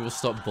Maybe bit. we'll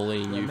stop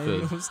bullying you Maybe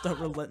for. we'll stop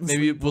relentlessly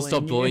Maybe we'll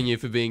stop bullying you. you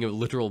for being a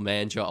literal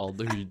man-child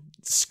who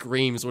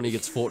screams when he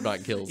gets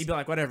Fortnite kills. He'd be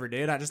like, whatever,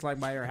 dude. I just like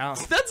by your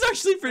house. That's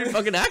actually pretty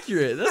fucking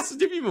accurate. That's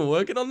have you been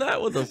working on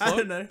that? What the fuck? I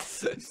don't know.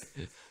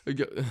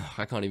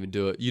 I can't even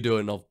do it. You do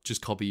it, and I'll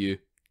just copy you.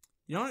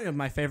 You know what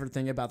my favorite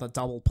thing about the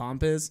double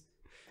pump is?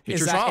 Hit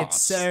Is your that shots.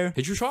 it's so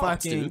Hit your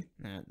shots, fucking. dude.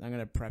 Nah, I'm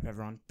gonna prep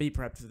everyone. Be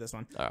prepped for this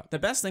one. Alright. The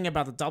best thing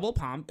about the double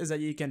pump is that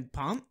you can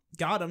pump,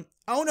 guard him.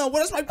 Oh no!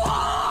 What is my?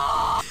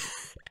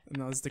 And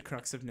that was the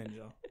crux of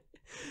Ninja.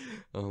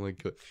 Oh my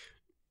god,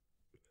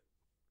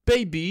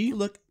 baby,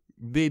 Look,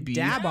 baby.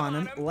 dab on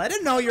him. Let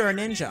him know you're a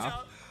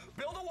ninja,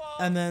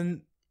 and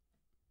then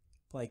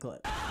play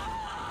clip. I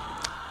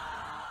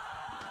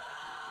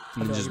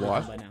feel Ninja's like you're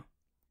wife. done by now.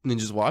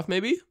 Ninja's wife,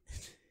 maybe.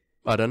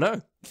 I don't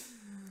know.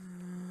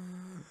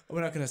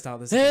 We're not gonna start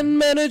this. And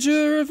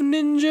manager of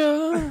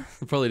Ninja.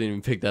 I probably didn't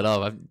even pick that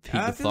up. I peeked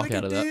I the feel fuck like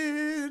out it of that.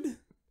 did.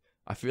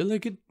 I feel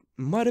like it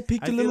might have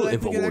peaked I a feel little. like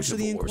If we I could was,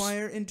 actually if I was.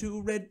 inquire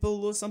into Red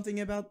Bull or something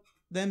about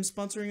them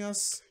sponsoring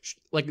us.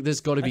 Like,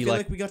 there's got to I be feel like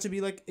like we got to be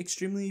like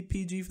extremely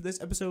PG for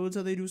this episode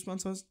until they do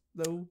sponsor us,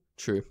 though.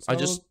 true. So I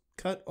just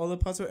cut all the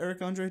parts where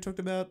Eric Andre talked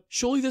about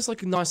surely there's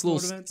like a nice little.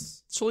 sport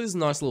events. Surely there's a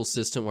nice little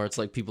system where it's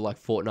like people like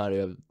Fortnite. Who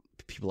have,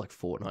 people like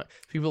Fortnite.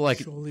 People like.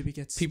 Surely we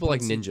get people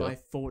like sponsored Ninja. by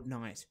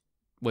Fortnite.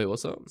 Wait,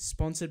 what's up?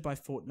 Sponsored by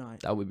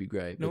Fortnite. That would be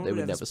great, No but one they would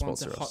would ever never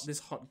sponsor us. this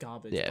hot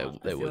garbage. Yeah,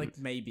 but they I feel wouldn't. like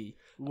maybe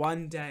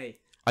one day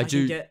I I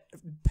do- could get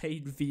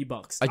paid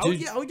V-Bucks. I do-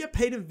 I would get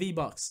paid in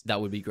V-Bucks.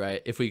 That would be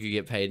great if we could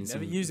get paid in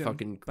Never some use them,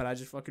 fucking but I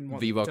just fucking want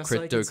V-Buck just so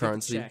I can see the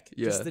cryptocurrency. check.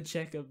 Yeah. Just the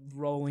check of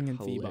rolling in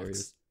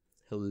V-Bucks.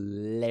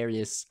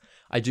 hilarious.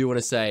 I do want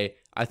to say,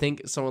 I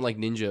think someone like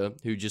Ninja,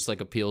 who just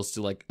like appeals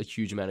to like a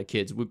huge amount of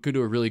kids, could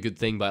do a really good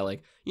thing by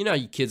like, you know,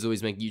 you kids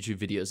always make YouTube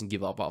videos and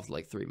give up after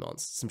like 3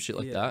 months, some shit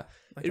like Yeah, that.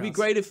 like It'd be us.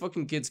 great if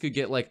fucking kids could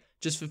get like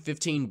just for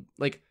 15,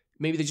 like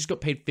maybe they just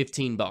got paid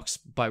 $15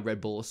 by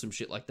Red Bull or some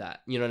shit like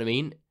that. You know what I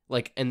mean?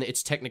 Like, and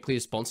it's technically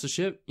a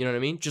sponsorship. You know what I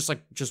mean? Just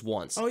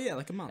once. Oh yeah,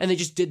 like a month. And they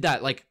just did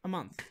that like a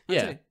month. Yeah,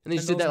 That's it. and they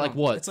just did $10 that, a like, month.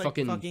 what, It's like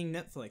fucking-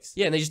 Netflix.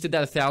 yeah, and they just did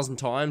that 1,000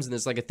 times, and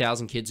there's like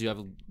 1,000 kids who have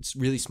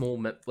really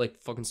small like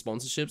fucking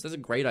sponsorships. That's a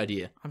great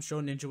idea. I'm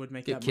sure Ninja would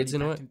make Get that kids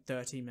money into back in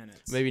 30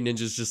 minutes. Maybe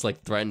Ninja's just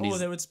like threatened. Or He's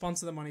they would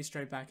sponsor the money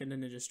straight back into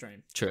Ninja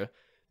Stream. true.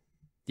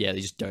 Yeah,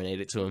 they just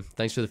donate it to him.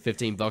 Thanks for the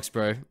 $15,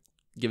 bro.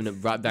 Giving it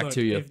right back Look,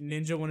 to you. If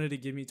Ninja wanted to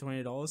give me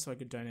 $20 so I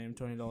could donate him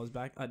 $20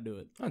 back, I'd do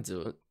it. I'd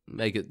do it.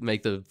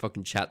 Make the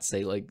fucking chat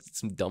say like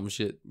some dumb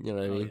shit. You know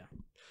what I Oh, mean? yeah.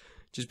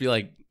 Just be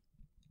like,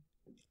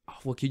 oh,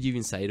 what could you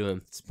even say to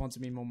him? Sponsor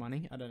me more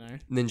money. I don't know.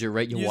 Ninja,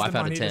 rate your Use wife the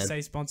out money of to 10.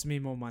 say sponsor me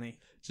more money.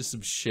 Just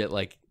some shit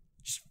like,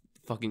 just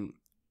fucking.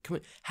 Come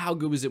on. How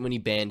good was it when he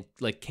banned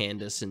like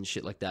Candace and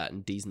shit like that,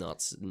 and D's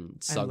nuts and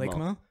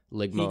Sugma? And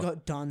Ligma. He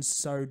got done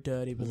so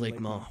dirty with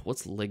Ligma.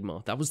 What's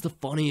Ligma? That was the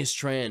funniest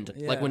trend.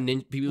 Like Yeah.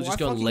 when people Well, just I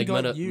go on fucking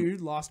Ligma. got To, you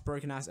last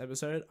broken ass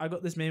episode. I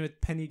got this man with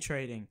penny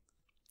trading,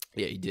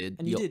 yeah, you did.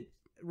 and you You'll- did.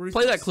 Play that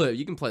Ruthless. clip.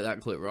 You can play that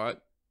clip, right?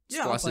 Yeah,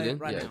 I'll Splice play it it in.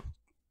 right yeah. now.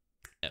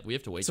 Yeah, we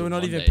have to wait. So till we're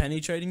not Monday. even penny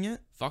trading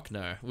yet. Fuck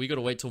no. We got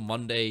to wait till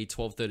Monday,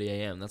 12:30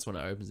 a.m. That's when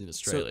it opens in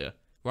Australia.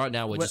 Right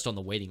now, we're What- just on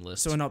the waiting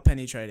list. So we're not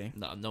penny trading.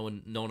 No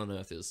one on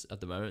Earth is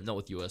at the moment. Not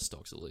with US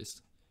stocks, at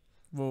least.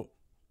 Well,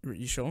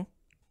 you sure?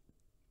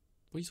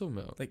 What are you talking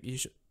about? Like you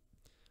should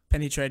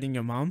penny trading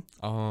your mom?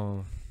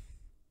 Oh,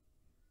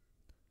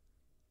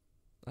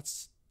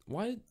 that's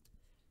why.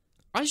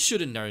 I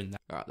should have known that.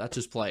 All right, that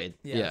just played.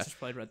 Yeah. it's just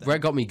played right there. Brett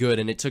got me good,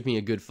 and it took me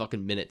a good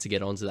fucking minute to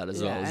get onto that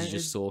as well, as and you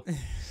just it- saw.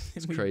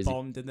 It's we crazy.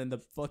 bombed, and then the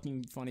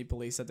fucking funny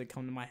police had to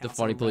come to my house. The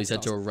funny and police had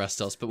arrest to us.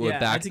 arrest us, but Yeah, we're I had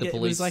back. to The get-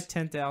 police. It was like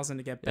 10,000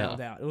 to get bailed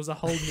Yeah. out. It was a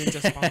whole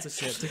ninja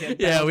sponsorship to get.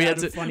 Yeah, bailed we out had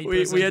of to funny we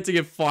person. had to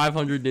get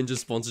 500 ninja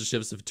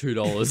sponsorships of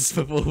 $2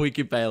 before we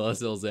could bail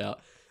ourselves out.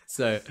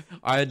 So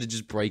I had to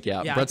just break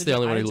out. Yeah, I Brett's had the to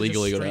only I one had who to just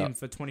legally got stream out.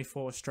 for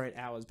 24 straight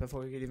hours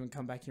before we could even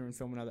come back here and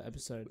film another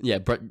episode. Yeah,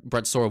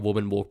 Brett saw a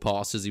woman walk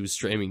past as he was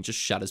streaming, just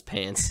shat his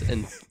pants,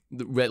 and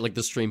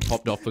the stream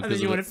popped off And then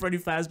because you of went it. to Freddy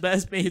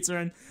Fazbear's Pizza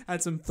and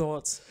had some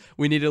thoughts.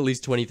 We need at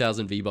least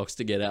 20,000 V-Bucks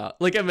to get out.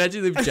 Like,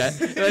 imagine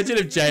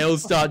if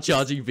jails start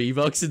charging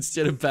V-Bucks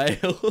instead of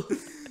bail.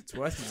 It's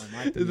worth more, in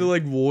my And the opinion.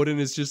 like warden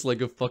is just like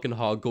a fucking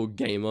hardcore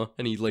gamer,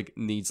 and he like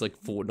needs like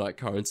Fortnite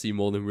currency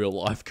more than real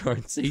life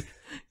currency.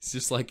 It's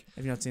just like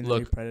Have you not seen the Look.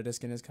 new Predator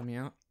skin is coming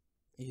out?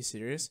 Are you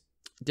serious?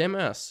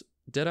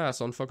 dead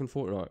ass on fucking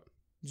Fortnite.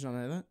 Did you not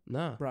know that?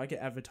 Nah, Bro, I get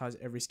advertised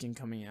every skin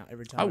coming out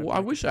every time. I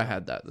wish I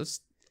had that. That's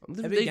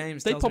Epic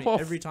Games they tells pop me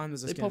off every time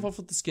there's a They skin. pop off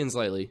with the skins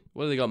lately.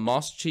 What do they got?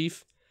 Master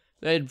Chief.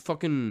 They had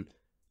fucking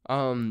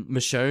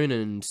Michonne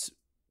and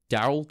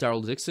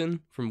Daryl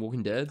Dixon from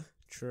Walking Dead.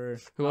 True.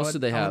 Who I else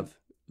would- did they I would-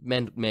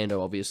 have?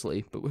 Mando,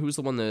 obviously. But who was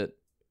the one that?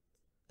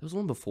 There was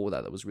one before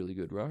that was really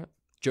good, right?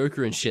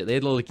 Joker and shit. They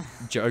had like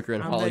Joker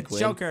and I'm Harley the Quinn.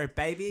 Joker,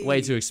 baby.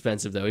 Way too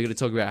expensive though. We got to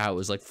talk about how it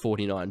was like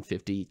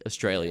 $49.50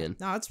 Australian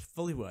No, it's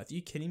fully worth. Are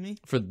you kidding me?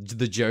 for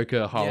the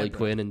Joker, Harley bro.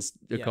 Quinn, and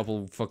a Yeah.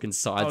 couple fucking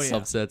side Oh, yeah.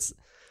 subsets.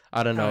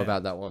 I don't know Oh, yeah.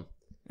 about that one.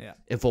 Yeah.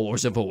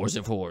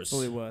 Infowars.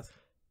 Fully worth.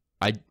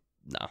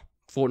 Nah.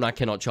 Fortnite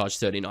cannot charge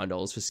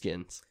 $39 for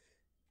skins.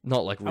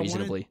 Not like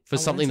reasonably. I For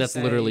wanted something to that's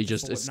say literally the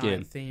just a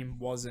skin. Fortnite theme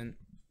wasn't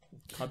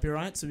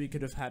copyright, so we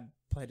could have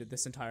played it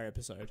this entire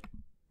episode.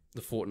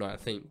 The Fortnite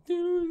theme.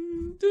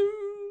 Dun,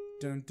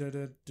 dun, dun,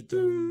 dun,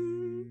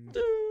 dun.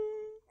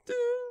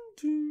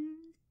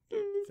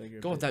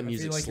 God, that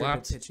music I feel like you're a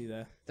bit slaps. pitchy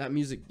there. That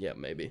music, yeah,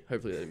 maybe.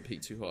 Hopefully, they didn't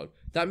peak too hard.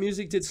 That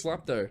music did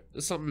slap though.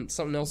 There's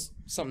something else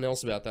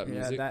about that Yeah,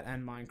 music. that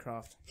and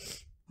Minecraft.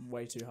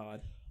 Way too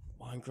hard.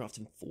 Minecraft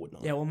and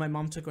Fortnite. Yeah, well, my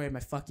mom took away my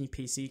fucking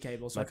PC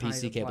cable, so My I can't PC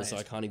even cable, play so I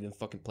it. can't even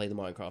fucking play the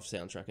Minecraft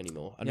soundtrack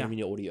anymore. I don't Yeah. even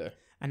need audio.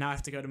 And now I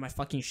have to go to my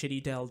fucking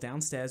shitty Dell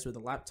downstairs with a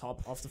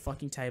laptop off the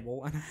fucking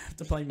table, and I have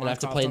to play Minecraft And I have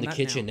to play in on the that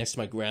kitchen now. next to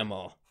my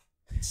grandma.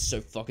 It's so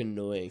fucking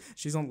annoying.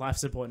 She's on life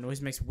support and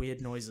always makes weird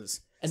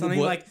noises. And the Something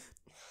wor- like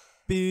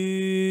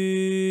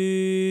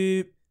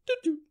beep.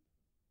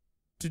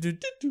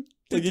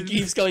 Like it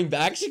keeps coming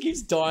back. She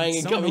keeps dying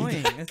It's and so coming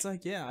annoying. back. It's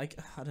like, yeah,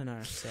 I don't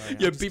know. Sorry,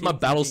 Yeah, I just beat my keep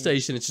battle thinking-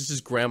 station. It's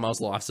just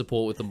grandma's life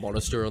support with the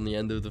monitor on the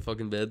end of the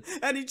fucking bed.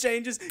 And he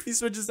switches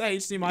the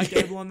HDMI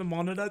cable on the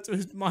monitor to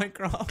his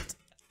Minecraft.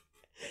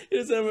 He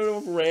doesn't have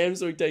enough RAM,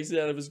 so he takes it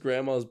out of his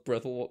grandma's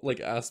breath, like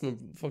asthma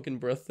fucking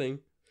breath thing.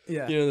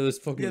 Yeah. You know those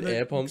fucking Yeah, the-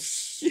 air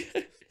pumps.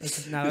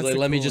 That's He's like,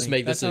 let me just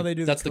make this. That's how they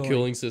do that's the the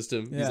cooling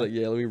system. Yeah. He's like,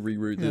 yeah, let me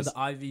reroute Yeah, this.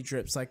 the IV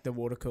drips like the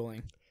water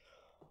cooling.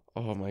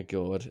 Oh my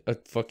god, a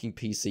fucking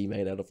PC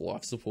made out of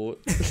life support.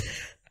 I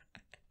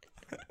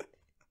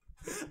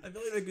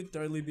feel like that could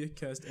totally be a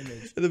cursed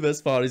image. The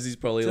best part is he's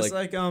probably Just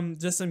like,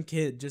 just some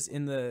kid just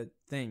in the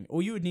thing.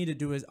 All you would need to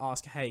do is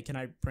ask, "Hey, can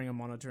I bring a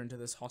monitor into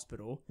this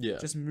hospital?" Yeah.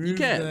 Just You move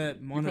can. the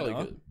You probably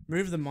monitor. could.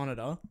 Move the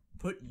monitor.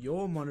 Put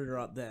your monitor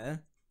up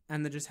there,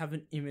 and then just have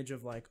an image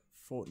of like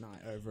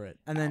Fortnite over it,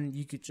 and then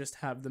you could just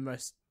have the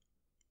most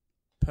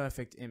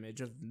perfect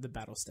image of the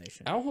battle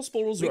station. our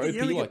hospitals are OP we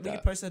could, like we that.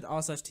 could post that to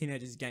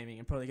r/teenagers gaming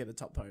and probably get the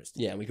top post.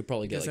 Yeah, and we could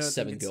probably get Because like I think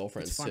 7 it's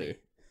girlfriends funny. too.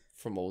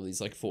 From all these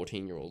like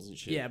 14-year-olds and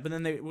shit. Yeah, but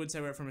then they would say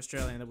we're from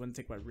Australia and they wouldn't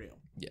think we're real.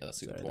 Yeah,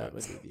 that's a So good that point.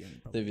 would be the only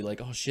problem. They'd be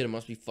like, oh shit, it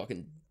must be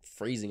fucking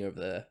freezing over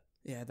there.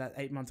 Yeah, that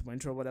 8-month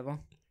winter or whatever. And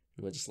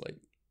we're just like,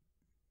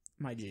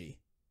 My G.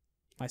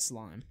 My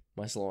slime.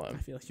 my I slime,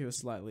 feel like you were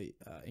slightly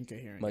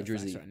incoherent My with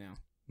facts drizzy. right now.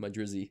 my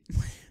drizzy.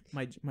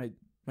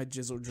 My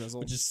jizzle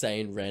drizzle. We're just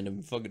saying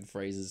random fucking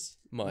phrases.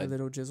 My My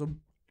little jizzle.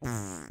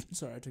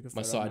 Sorry, I took a photo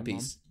my of side my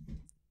piece.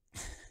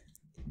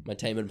 My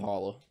Tame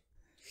Impala.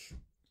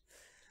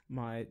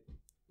 Mom.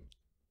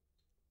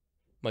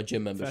 My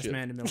gym My first membership.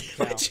 man to milk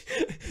a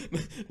cow.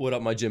 What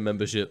up, my gym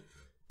membership?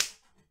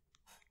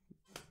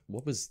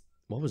 What was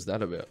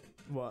that about?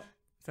 What?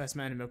 First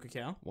man to milk a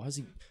cow? Why is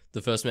he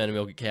the first man to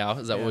milk a cow?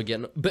 Is that Yeah. what we're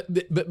getting? But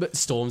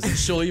Stormzy.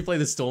 Sure, you play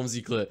the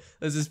Stormzy clip.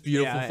 There's this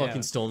beautiful Yeah, fucking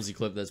yeah. Stormzy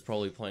clip that's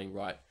probably playing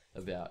right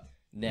about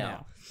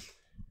now.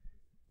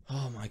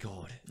 Oh my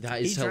god,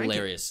 that is He drank it.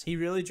 hilarious. He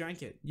really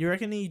drank it. You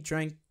reckon he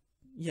drank?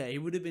 Yeah, he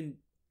would have been.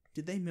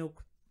 Did they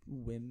milk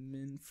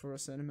women for a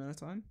certain amount of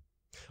time?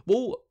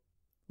 Well,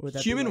 Or would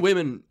that be human like-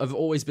 women have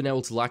always been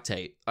able to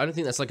lactate. I don't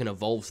think that's like an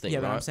evolved thing, Yeah,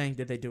 but I'm right? saying,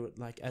 did they do it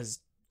like as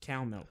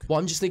cow milk? Well,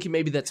 I'm just thinking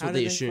maybe that's How what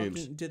did they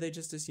assumed. Did they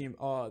just assume?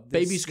 Oh,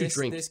 Babies could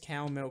drink. this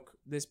cow milk.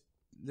 This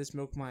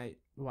milk my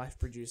wife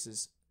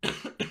produces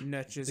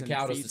nurtures The and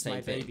cow does feeds the same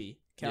my thing. baby.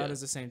 Cow Yeah.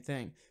 does the same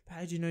thing. But how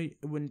did you know it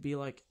wouldn't be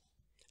like?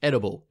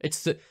 Edible.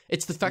 It's the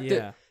fact Yeah.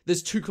 that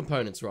there's two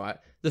components, right?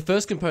 The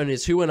first component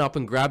is who went up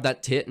and grabbed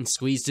that tit and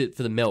squeezed it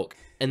for the milk,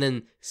 and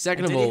then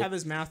second And of did all, he have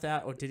his mouth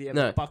out or did he have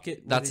no, a bucket?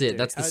 What that's did he it. do?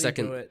 That's the How did he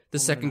second. do it? The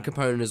I second wanna know.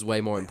 component is way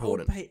more I would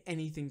important. pay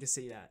anything to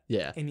see that.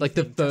 Yeah, like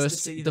the Anything, just to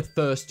first, see the that.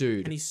 first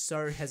dude, And he's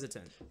so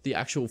hesitant. the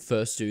actual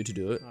first dude to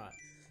do it. Alright.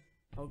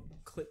 I'll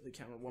clip the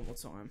camera one more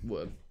time.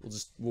 Word.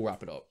 We'll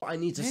wrap it up. I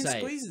need to Man say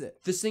squeezes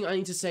it. this thing. I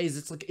need to say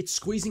is it's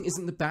squeezing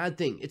isn't the bad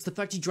thing. It's the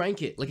fact he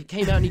drank it. Like it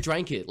came out and he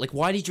drank it. Like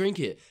why did he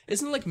drink it?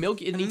 Isn't it like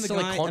milk? It And then, needs the to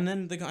guy, like and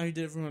then the guy who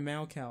did it from a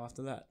male cow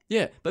after that.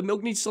 yeah, but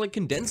milk needs to like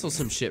condense or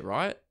some shit,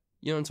 right?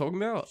 You know what I'm talking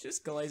about?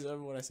 Just glaze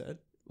over what I said.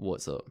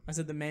 What's up? I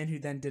said the man who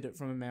then did it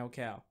from a male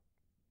cow.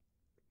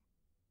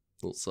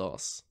 Little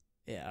sauce.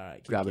 Yeah,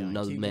 alright. Grabbing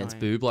another man's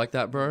boob like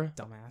that, bro.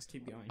 Dumbass,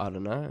 keep going. I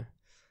don't know.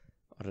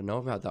 I don't know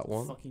about that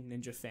one. Fucking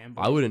ninja fanboy.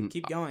 I wouldn't.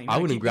 Keep going. I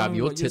No, wouldn't keep grab going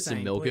your with what you're tits and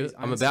saying, milk please. it.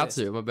 I I'm about insist.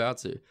 to. I'm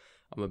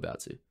about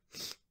to.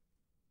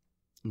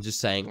 I'm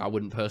just saying I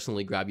wouldn't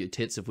personally grab your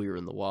tits if we were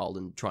in the wild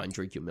and try and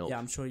drink your milk. Yeah,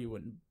 I'm sure you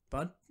wouldn't.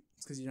 But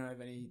it's because you don't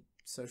have any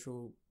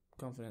social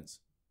confidence.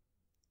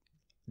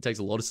 It takes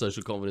a lot of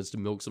social confidence to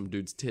milk some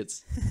dude's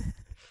tits.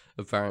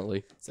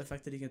 Apparently. It's the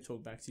fact that he can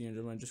talk back to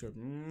you and just go,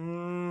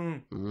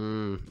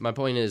 My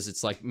point is,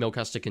 it's like milk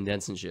has to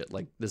condense and shit.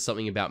 Like, there's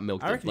something about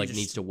milk I that reckon like you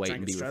needs just to wait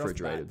drank and it be straight off the bat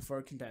refrigerated. before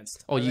it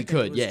condensed. Oh, I you reckon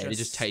could, was yeah, it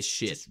just tastes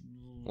shit. just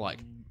Like,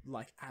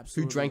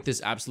 absolutely. Who drank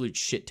this absolute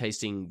shit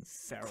tasting,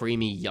 feral.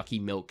 creamy, yucky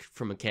milk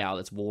from a cow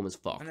that's warm as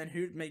fuck? And then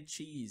who made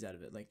cheese out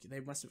of it? Like they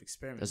must have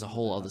experimented. There's a with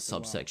whole that other after a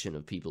while. subsection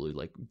of people who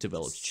like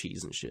developed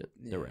cheese and shit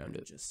Yeah, around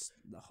it. Just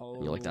the whole.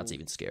 And you're like, that's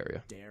even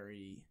scarier.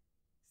 dairy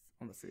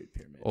on the food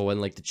pyramid. Or when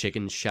like the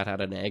chicken shat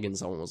out an egg and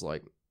someone was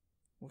like,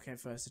 What came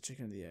first, the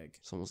chicken or the egg?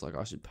 Someone's like,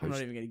 I should I'm post.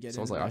 not even gonna get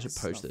Someone's into like, I that, should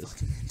it's post not this.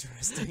 fucking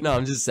interesting. No,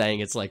 I'm just saying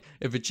it's like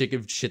if a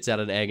chicken shits out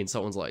an egg and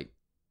someone's like,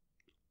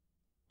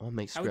 I'll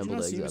make How would you scrambled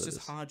not eggs assume out it's of just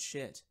this. hard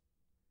shit?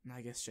 And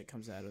I guess shit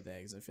comes out of the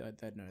eggs. I feel like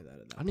they'd know that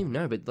at that I don't even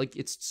know, but like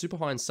it's super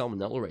high in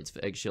salmonella rates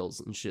for eggshells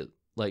and shit.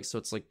 Like, so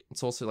it's like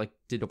it's also like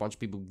did a bunch of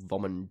people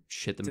vomit and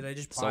shit Did they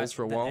just bite themselves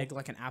for a the while? egg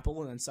like an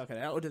apple and then suck it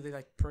out, or did they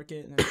like prick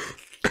it? And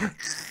then...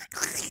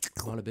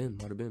 Might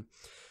have been.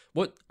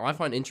 What I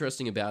find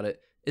interesting about it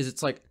is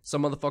it's like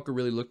some motherfucker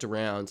really looked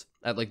around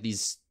at like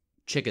these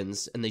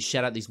chickens and they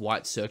shat out these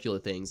white circular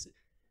things,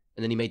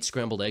 and then he made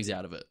scrambled eggs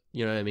out of it.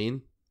 You know what I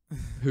mean?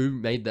 Who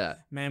made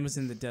that? Man was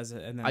in the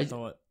desert and then I-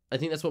 thought, I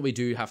think that's what we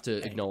do have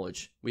to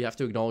acknowledge. We have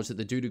to acknowledge that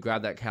the dude who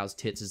grabbed that cow's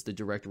tits is the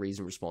direct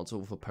reason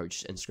responsible for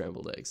poached and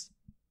scrambled eggs.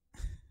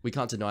 We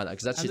can't deny that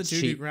because that's "And the just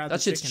dude who cheese. grabbed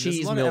That's the just chicken." There's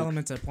cheese a lot milk. of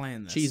elements at play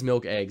in this. Cheese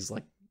milk eggs.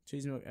 Like,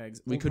 cheese milk,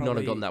 eggs. We all could not have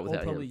probably- gotten that without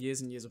all probably him.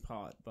 years and years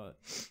apart, but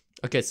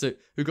okay, so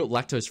who got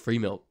lactose free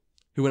milk?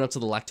 Who went up to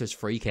the lactose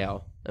free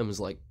cow and was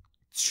like,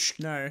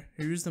 no,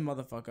 who's the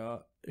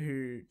motherfucker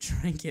who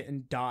drank it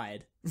and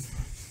died?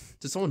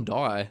 did someone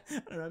die? I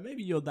don't know,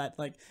 maybe you're that,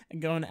 like, and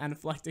go on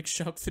anaphylactic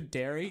shock for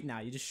dairy. Nah,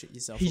 you just shit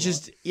yourself. He a lot.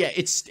 just, yeah,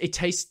 it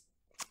tastes.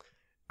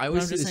 I But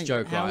always I'm see just this saying,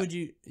 joke, how right? would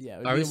you? Yeah, it I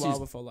would be a always while use-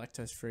 before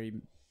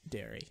lactose-free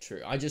dairy.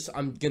 True.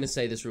 I'm gonna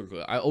say this real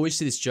quick. I always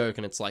see this joke,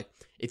 and it's like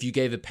if you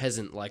gave a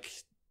peasant like,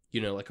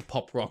 you know, like a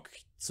pop rock,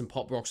 some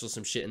pop rocks or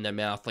some shit in their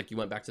mouth, like you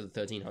went back to the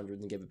 1300s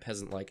and gave a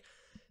peasant like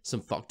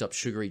some fucked up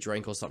sugary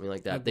drink or something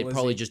like that, Like they'd Blizzy.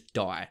 probably just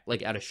die,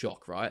 like out of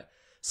shock, right?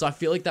 So I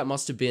feel like that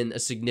must have been a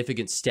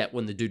significant step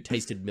when the dude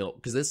tasted milk,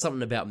 because there's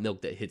something about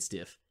milk that hits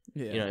diff.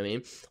 Yeah, You know what I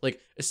mean?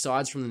 Like,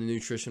 aside from the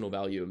nutritional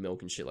value of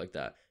milk and shit like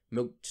that,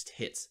 milk just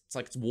hits. It's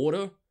like it's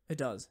water. it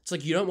does. It's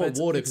like you don't But want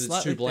water it's because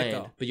it's too slightly bland,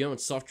 thicker. but you don't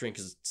want soft drink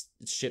because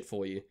it's shit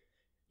for you.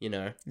 You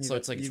know? You've- So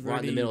it's like it's you've right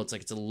in the already- middle. It's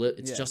like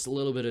it's Yeah. just a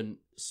little bit of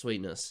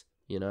sweetness,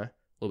 you know? A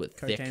little bit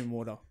thick. Cocaine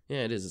water.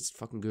 Yeah, it is. It's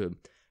fucking good.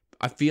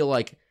 I feel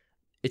like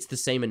it's the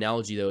same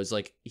analogy though. It's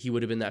like he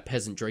would have been that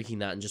peasant drinking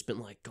that and just been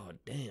like, God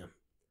damn.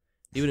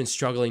 He would have been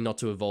struggling not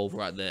to evolve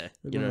right there.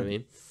 You know what I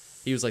mean?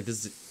 He was like,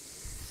 this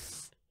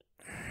is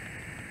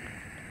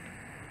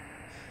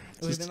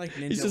It would have been like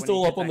Ninja. he's just when he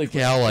all hit up on that the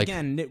cliff. cow, like-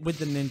 again with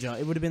the ninja.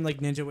 It would have been like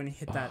Ninja when he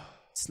hit that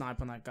snipe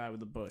on that guy with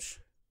the bush.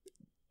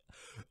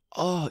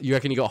 oh, you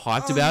reckon he got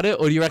hyped about it?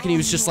 Or do you reckon he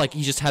was just like,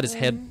 he just had his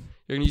head, you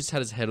reckon he just had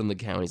his head on the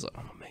cow and he's like,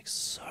 I'm gonna make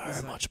so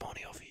much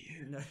money off of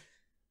you. No.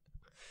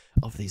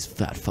 Off these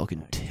fat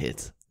fucking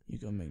tits. You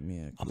gonna make me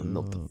a I'm gonna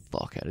milk the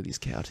fuck out of these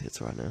cow tits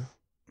right now.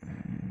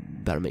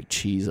 About to make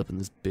cheese up in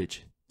this bitch.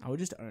 I would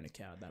just own a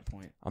cow at that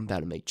point. I'm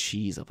about to make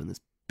cheese up in this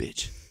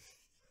bitch.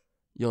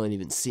 You ain't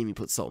even see me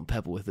put salt and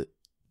pepper with it.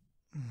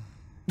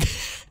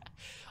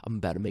 I'm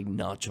about to make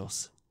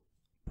nachos.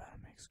 Better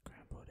make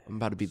scrambled eggs. I'm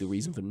about to be the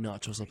reason for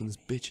nachos up in this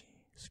bitch.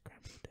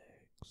 Scrambled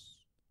eggs.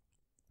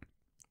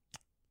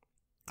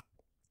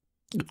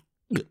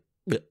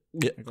 I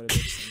got a bit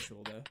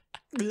sensual there.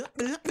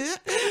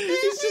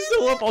 He's just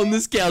all up on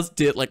this cow's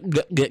tit, like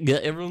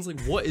everyone's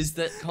like, "What is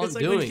that cunt It's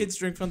like doing? when kids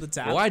drink from the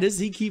tap. Why does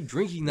he keep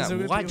drinking that So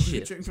when white people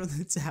shit?" drink from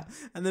the tap,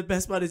 and the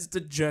best part is the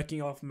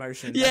jerking off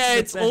motion. Yeah, That's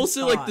it's the best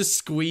also like part. the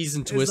squeeze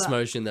and twist that-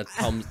 motion that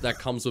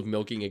comes with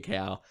milking a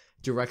cow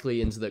directly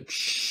into the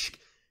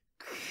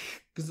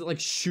because it like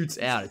shoots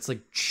out. It's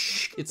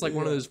like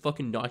one of those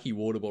fucking Nike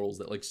water bottles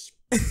that like.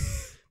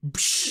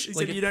 He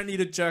like said you don't need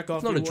to jerk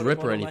off. not your a water drip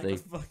or bottle like a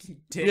anything. fucking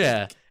dick.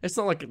 yeah, it's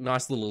not like a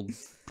nice little.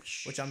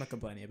 Which I'm not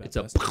complaining about. It's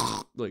a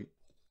personally. like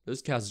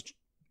those cows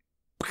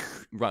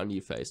right into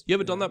your face. You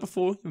ever done that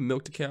before? You ever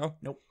milked a cow?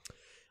 Nope.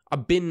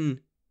 I've been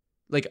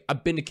to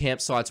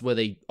campsites where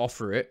they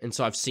offer it, and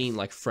so I've seen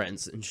like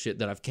friends and shit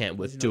that I've camped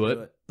with you do not it,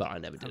 do it? but I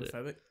never did it.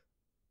 Homophobic?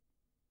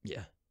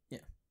 Yeah. Yeah.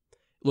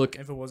 Look,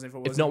 If it was, if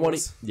not wanting,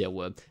 yeah,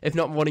 word. If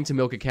not wanting to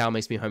milk a cow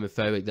makes me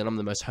homophobic, then I'm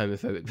the most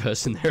homophobic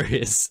person there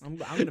is. I'm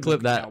gonna Clip milk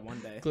a that. cow one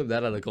day. Clip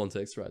that out of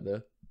context right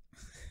there.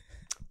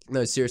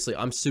 No, seriously,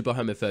 I'm super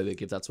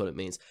homophobic if that's what it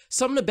means.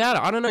 Something about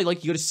it, I don't know,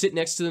 like you gotta sit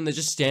next to them, they're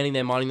just standing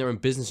there minding their own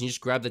business, and you just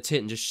grab the tit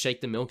and just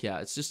shake the milk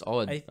out. It's just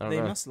odd. I don't They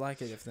know. must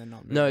like it if they're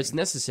not. No, moving. it's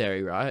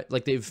necessary, right?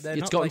 Like They're it's not,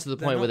 gotten like- to the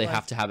they're point where not, they like-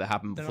 have to have it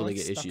happen They're before not, they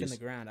like, get stuck in issues.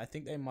 the ground. I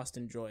think they must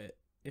enjoy it.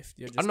 If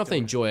you're just I don't know if they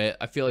doing it. enjoy it.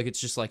 I feel like it's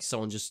just like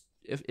someone just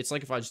if it's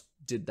like if I just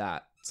did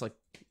that, it's like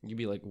you'd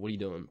be like, "What are you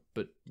doing?"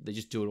 But they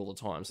just do it all the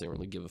time, so they don't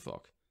really give a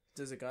fuck.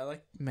 Does a guy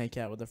like make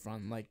out with the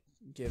front, like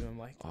give him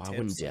like? Oh, I tips,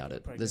 wouldn't like, doubt it.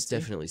 There's pregnancy?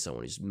 definitely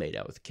someone who's made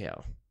out with a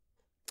cow.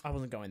 I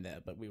wasn't going there,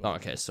 but we were. Oh,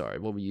 okay, sorry.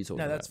 What were you talking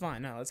No, about? that's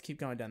fine. No, let's keep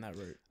going down that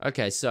route.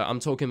 Okay, so I'm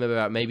talking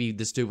about maybe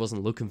this dude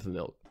wasn't looking for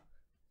milk.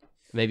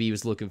 Maybe he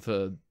was looking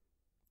for.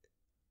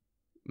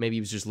 Maybe he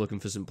was just looking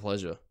for some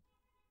pleasure,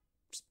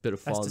 just a bit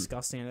of That's fun,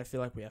 disgusting, and I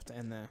feel like we have to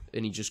end there.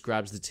 and he just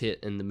grabs the tit,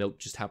 and the milk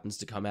just happens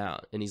to come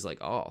out, and he's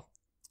like, "Oh,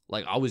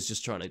 like I was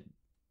just trying to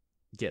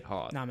get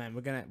hard, No, man, we're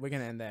gonna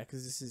end there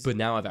because this is. but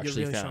now I've you're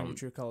actually really showing your found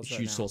true a colours huge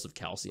right now. source of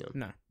calcium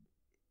No.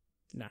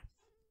 that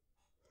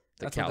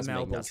That's what cows the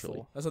male make bull's naturally."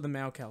 for. That's what the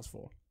male cow's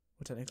for.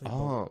 We're technically.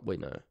 bull. Oh, wait,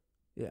 no.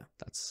 Yeah.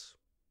 That's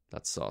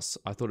sus.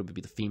 I thought it would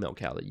be the female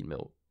cow that you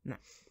milk. No.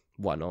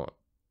 Why not?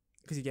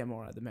 Because you get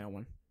more out of the male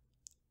one.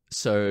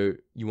 So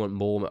you want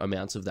more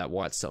amounts of that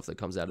white stuff that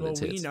comes out of Well, the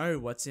tits.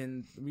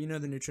 we know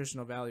the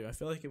nutritional value. I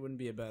feel like it wouldn't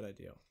be a bad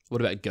idea.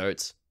 What about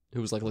goats? Who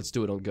was like, let's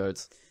do it on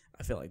goats?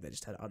 I feel like they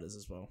just had udders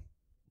as well.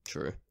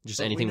 True. Just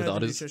But anything we with know the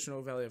udders.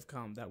 nutritional value of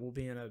cum. That will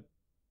be in a...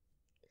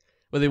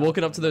 Were they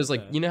walking up to those,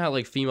 like, Like that. you know how,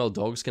 like, female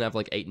dogs can have,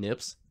 like, 8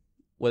 nips?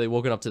 Were they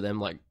walking up to them,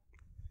 like,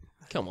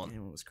 come on,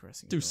 Anyone was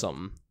caressing do a dog.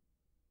 something.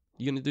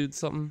 You gonna do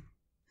something?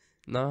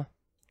 Nah.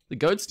 The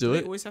goats do Do they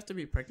it. always have to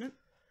be pregnant?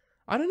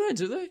 I don't know,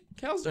 do they?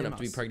 Cows don't They have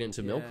to be must. pregnant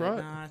to milk, Yeah, right?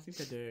 Nah, I think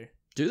they do.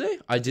 Do they?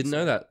 I didn't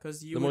know that.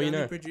 Because you The would more you only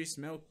know. produce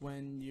milk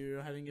when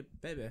you're having a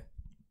baby.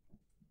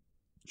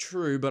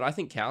 True, but I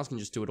think cows can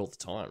just do it all the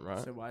time, right?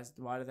 So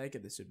why do they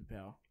get the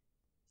superpower?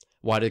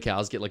 Why do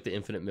cows get, like, the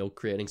infinite milk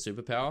creating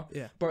superpower?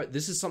 Yeah. Bro,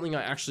 this is something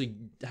I actually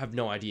have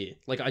no idea.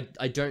 Like,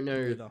 I don't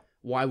know Either.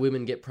 why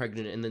women get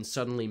pregnant and then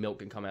suddenly milk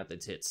can come out their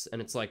tits.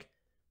 And it's like,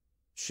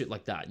 shit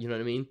like that. You know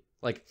what I mean?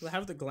 Like, They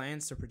have the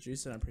glands to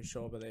produce it, I'm pretty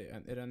sure, but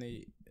it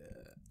only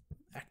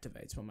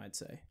activates, one might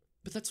say.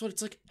 but that's what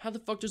it's like. How the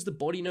fuck does the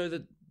body know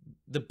that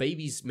the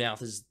baby's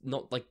mouth is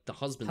not like the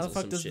husband's How the or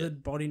fuck some does shit? the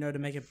body know to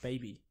make a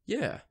baby?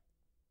 Yeah.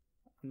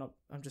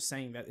 I'm just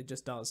saying that it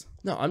just does.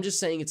 No, I'm just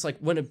saying it's like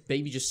when a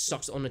baby just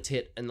sucks on a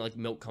tit and like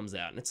milk comes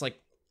out. And it's like,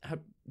 how?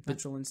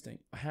 Natural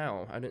instinct.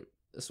 How? I don't.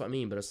 That's what I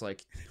mean. But it's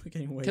like, We're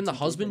getting way can the too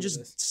deep husband into just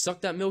this.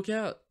 suck that milk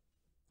out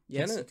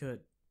Yes, can he it? could.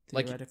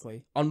 Like-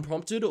 Theoretically.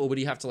 unprompted, or would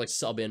he have to like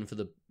sub in for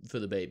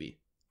the baby?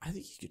 I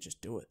think you could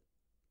just do it.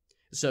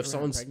 So if around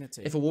someone's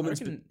pregnancy. if a I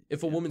woman's reckon-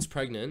 if a yeah. woman's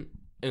pregnant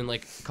and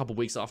like a couple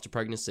weeks after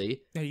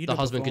pregnancy, Yeah, you do the it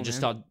husband before, could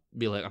just man. start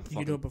be like, I'm You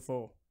could do it fucking.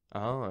 before.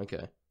 Oh,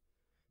 okay.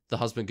 The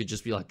husband could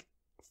just be like,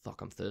 fuck,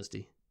 I'm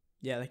thirsty,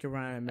 Yeah, they could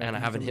run out and I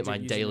haven't hit my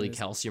using daily it as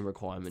calcium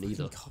requirement fucking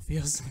either. coffee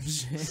or some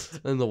shit.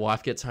 And the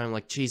wife gets home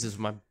like, Jesus,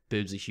 my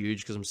boobs are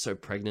huge because I'm so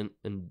pregnant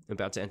and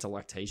about to enter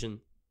lactation. And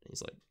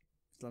he's like,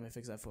 Let me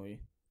fix that for you.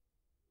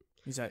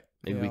 He's like,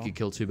 maybe we "Yeah, could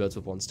kill 2 birds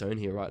with 1 stone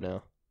here right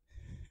now.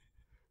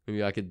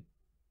 Maybe I could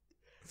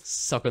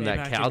suck on maybe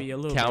that I could cow be your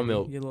little cow baby,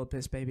 milk, your little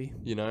piss baby."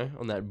 you know,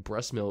 on that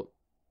breast milk,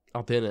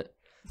 up in it.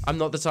 I'm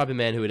not the type of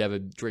man who would ever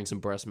drink some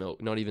breast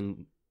milk, not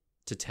even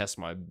to test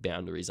my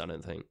boundaries, I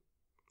don't think.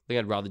 I think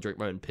I'd rather drink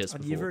my own piss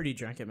You've before. already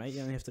drank it, mate.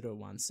 You only have to do it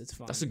once. It's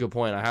fine. That's a good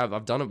point.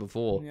 I've done it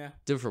before. Yeah,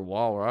 Did it for a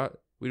while, right?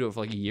 We do it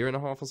for like a year and a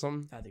half or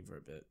something. I think for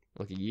a bit.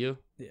 Like a year.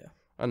 Yeah.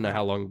 I don't know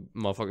how long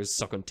motherfuckers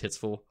suck on tits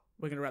for.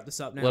 We're gonna wrap this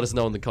up now. Let us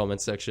know in the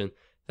comments section.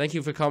 Thank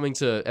you for coming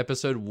to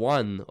episode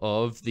 1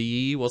 of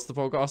the, what's the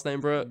podcast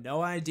name, bro?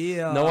 No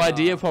idea. No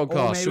idea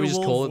podcast. Or Should we maybe just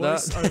we'll call it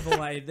that? voice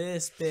overlay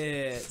this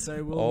bit,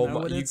 so we'll know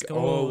what it's called.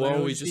 oh, well,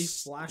 It'll we be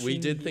just, we flashing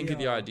did think of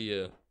the here.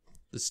 idea.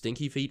 The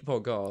Stinky Feet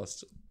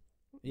podcast.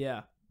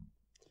 Yeah.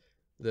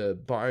 The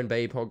Byron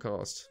Bay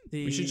podcast.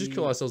 We should just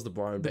call ourselves the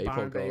Byron Bay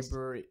Byron Bay podcast.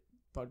 Brewery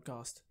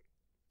podcast.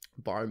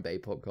 Byron Bay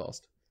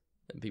podcast.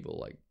 And people are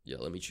like, yeah,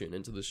 let me tune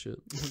into this shit.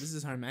 This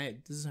is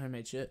homemade. This is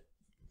homemade shit.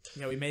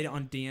 Yeah, we made it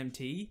on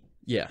DMT.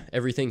 Yeah,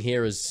 everything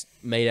here is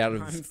made out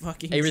I'm of,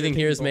 fucking everything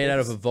here tripping is made out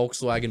of a balls.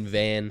 Volkswagen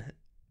van.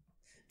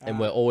 And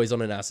we're always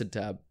on an acid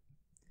tab.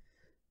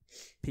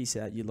 Peace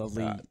out, you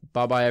lovely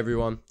Bye bye,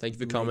 everyone. Thank you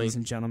for coming. ladies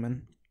and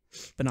gentlemen.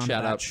 Banana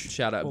Shout out, Batch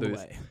shout out, all the Booth.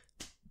 way.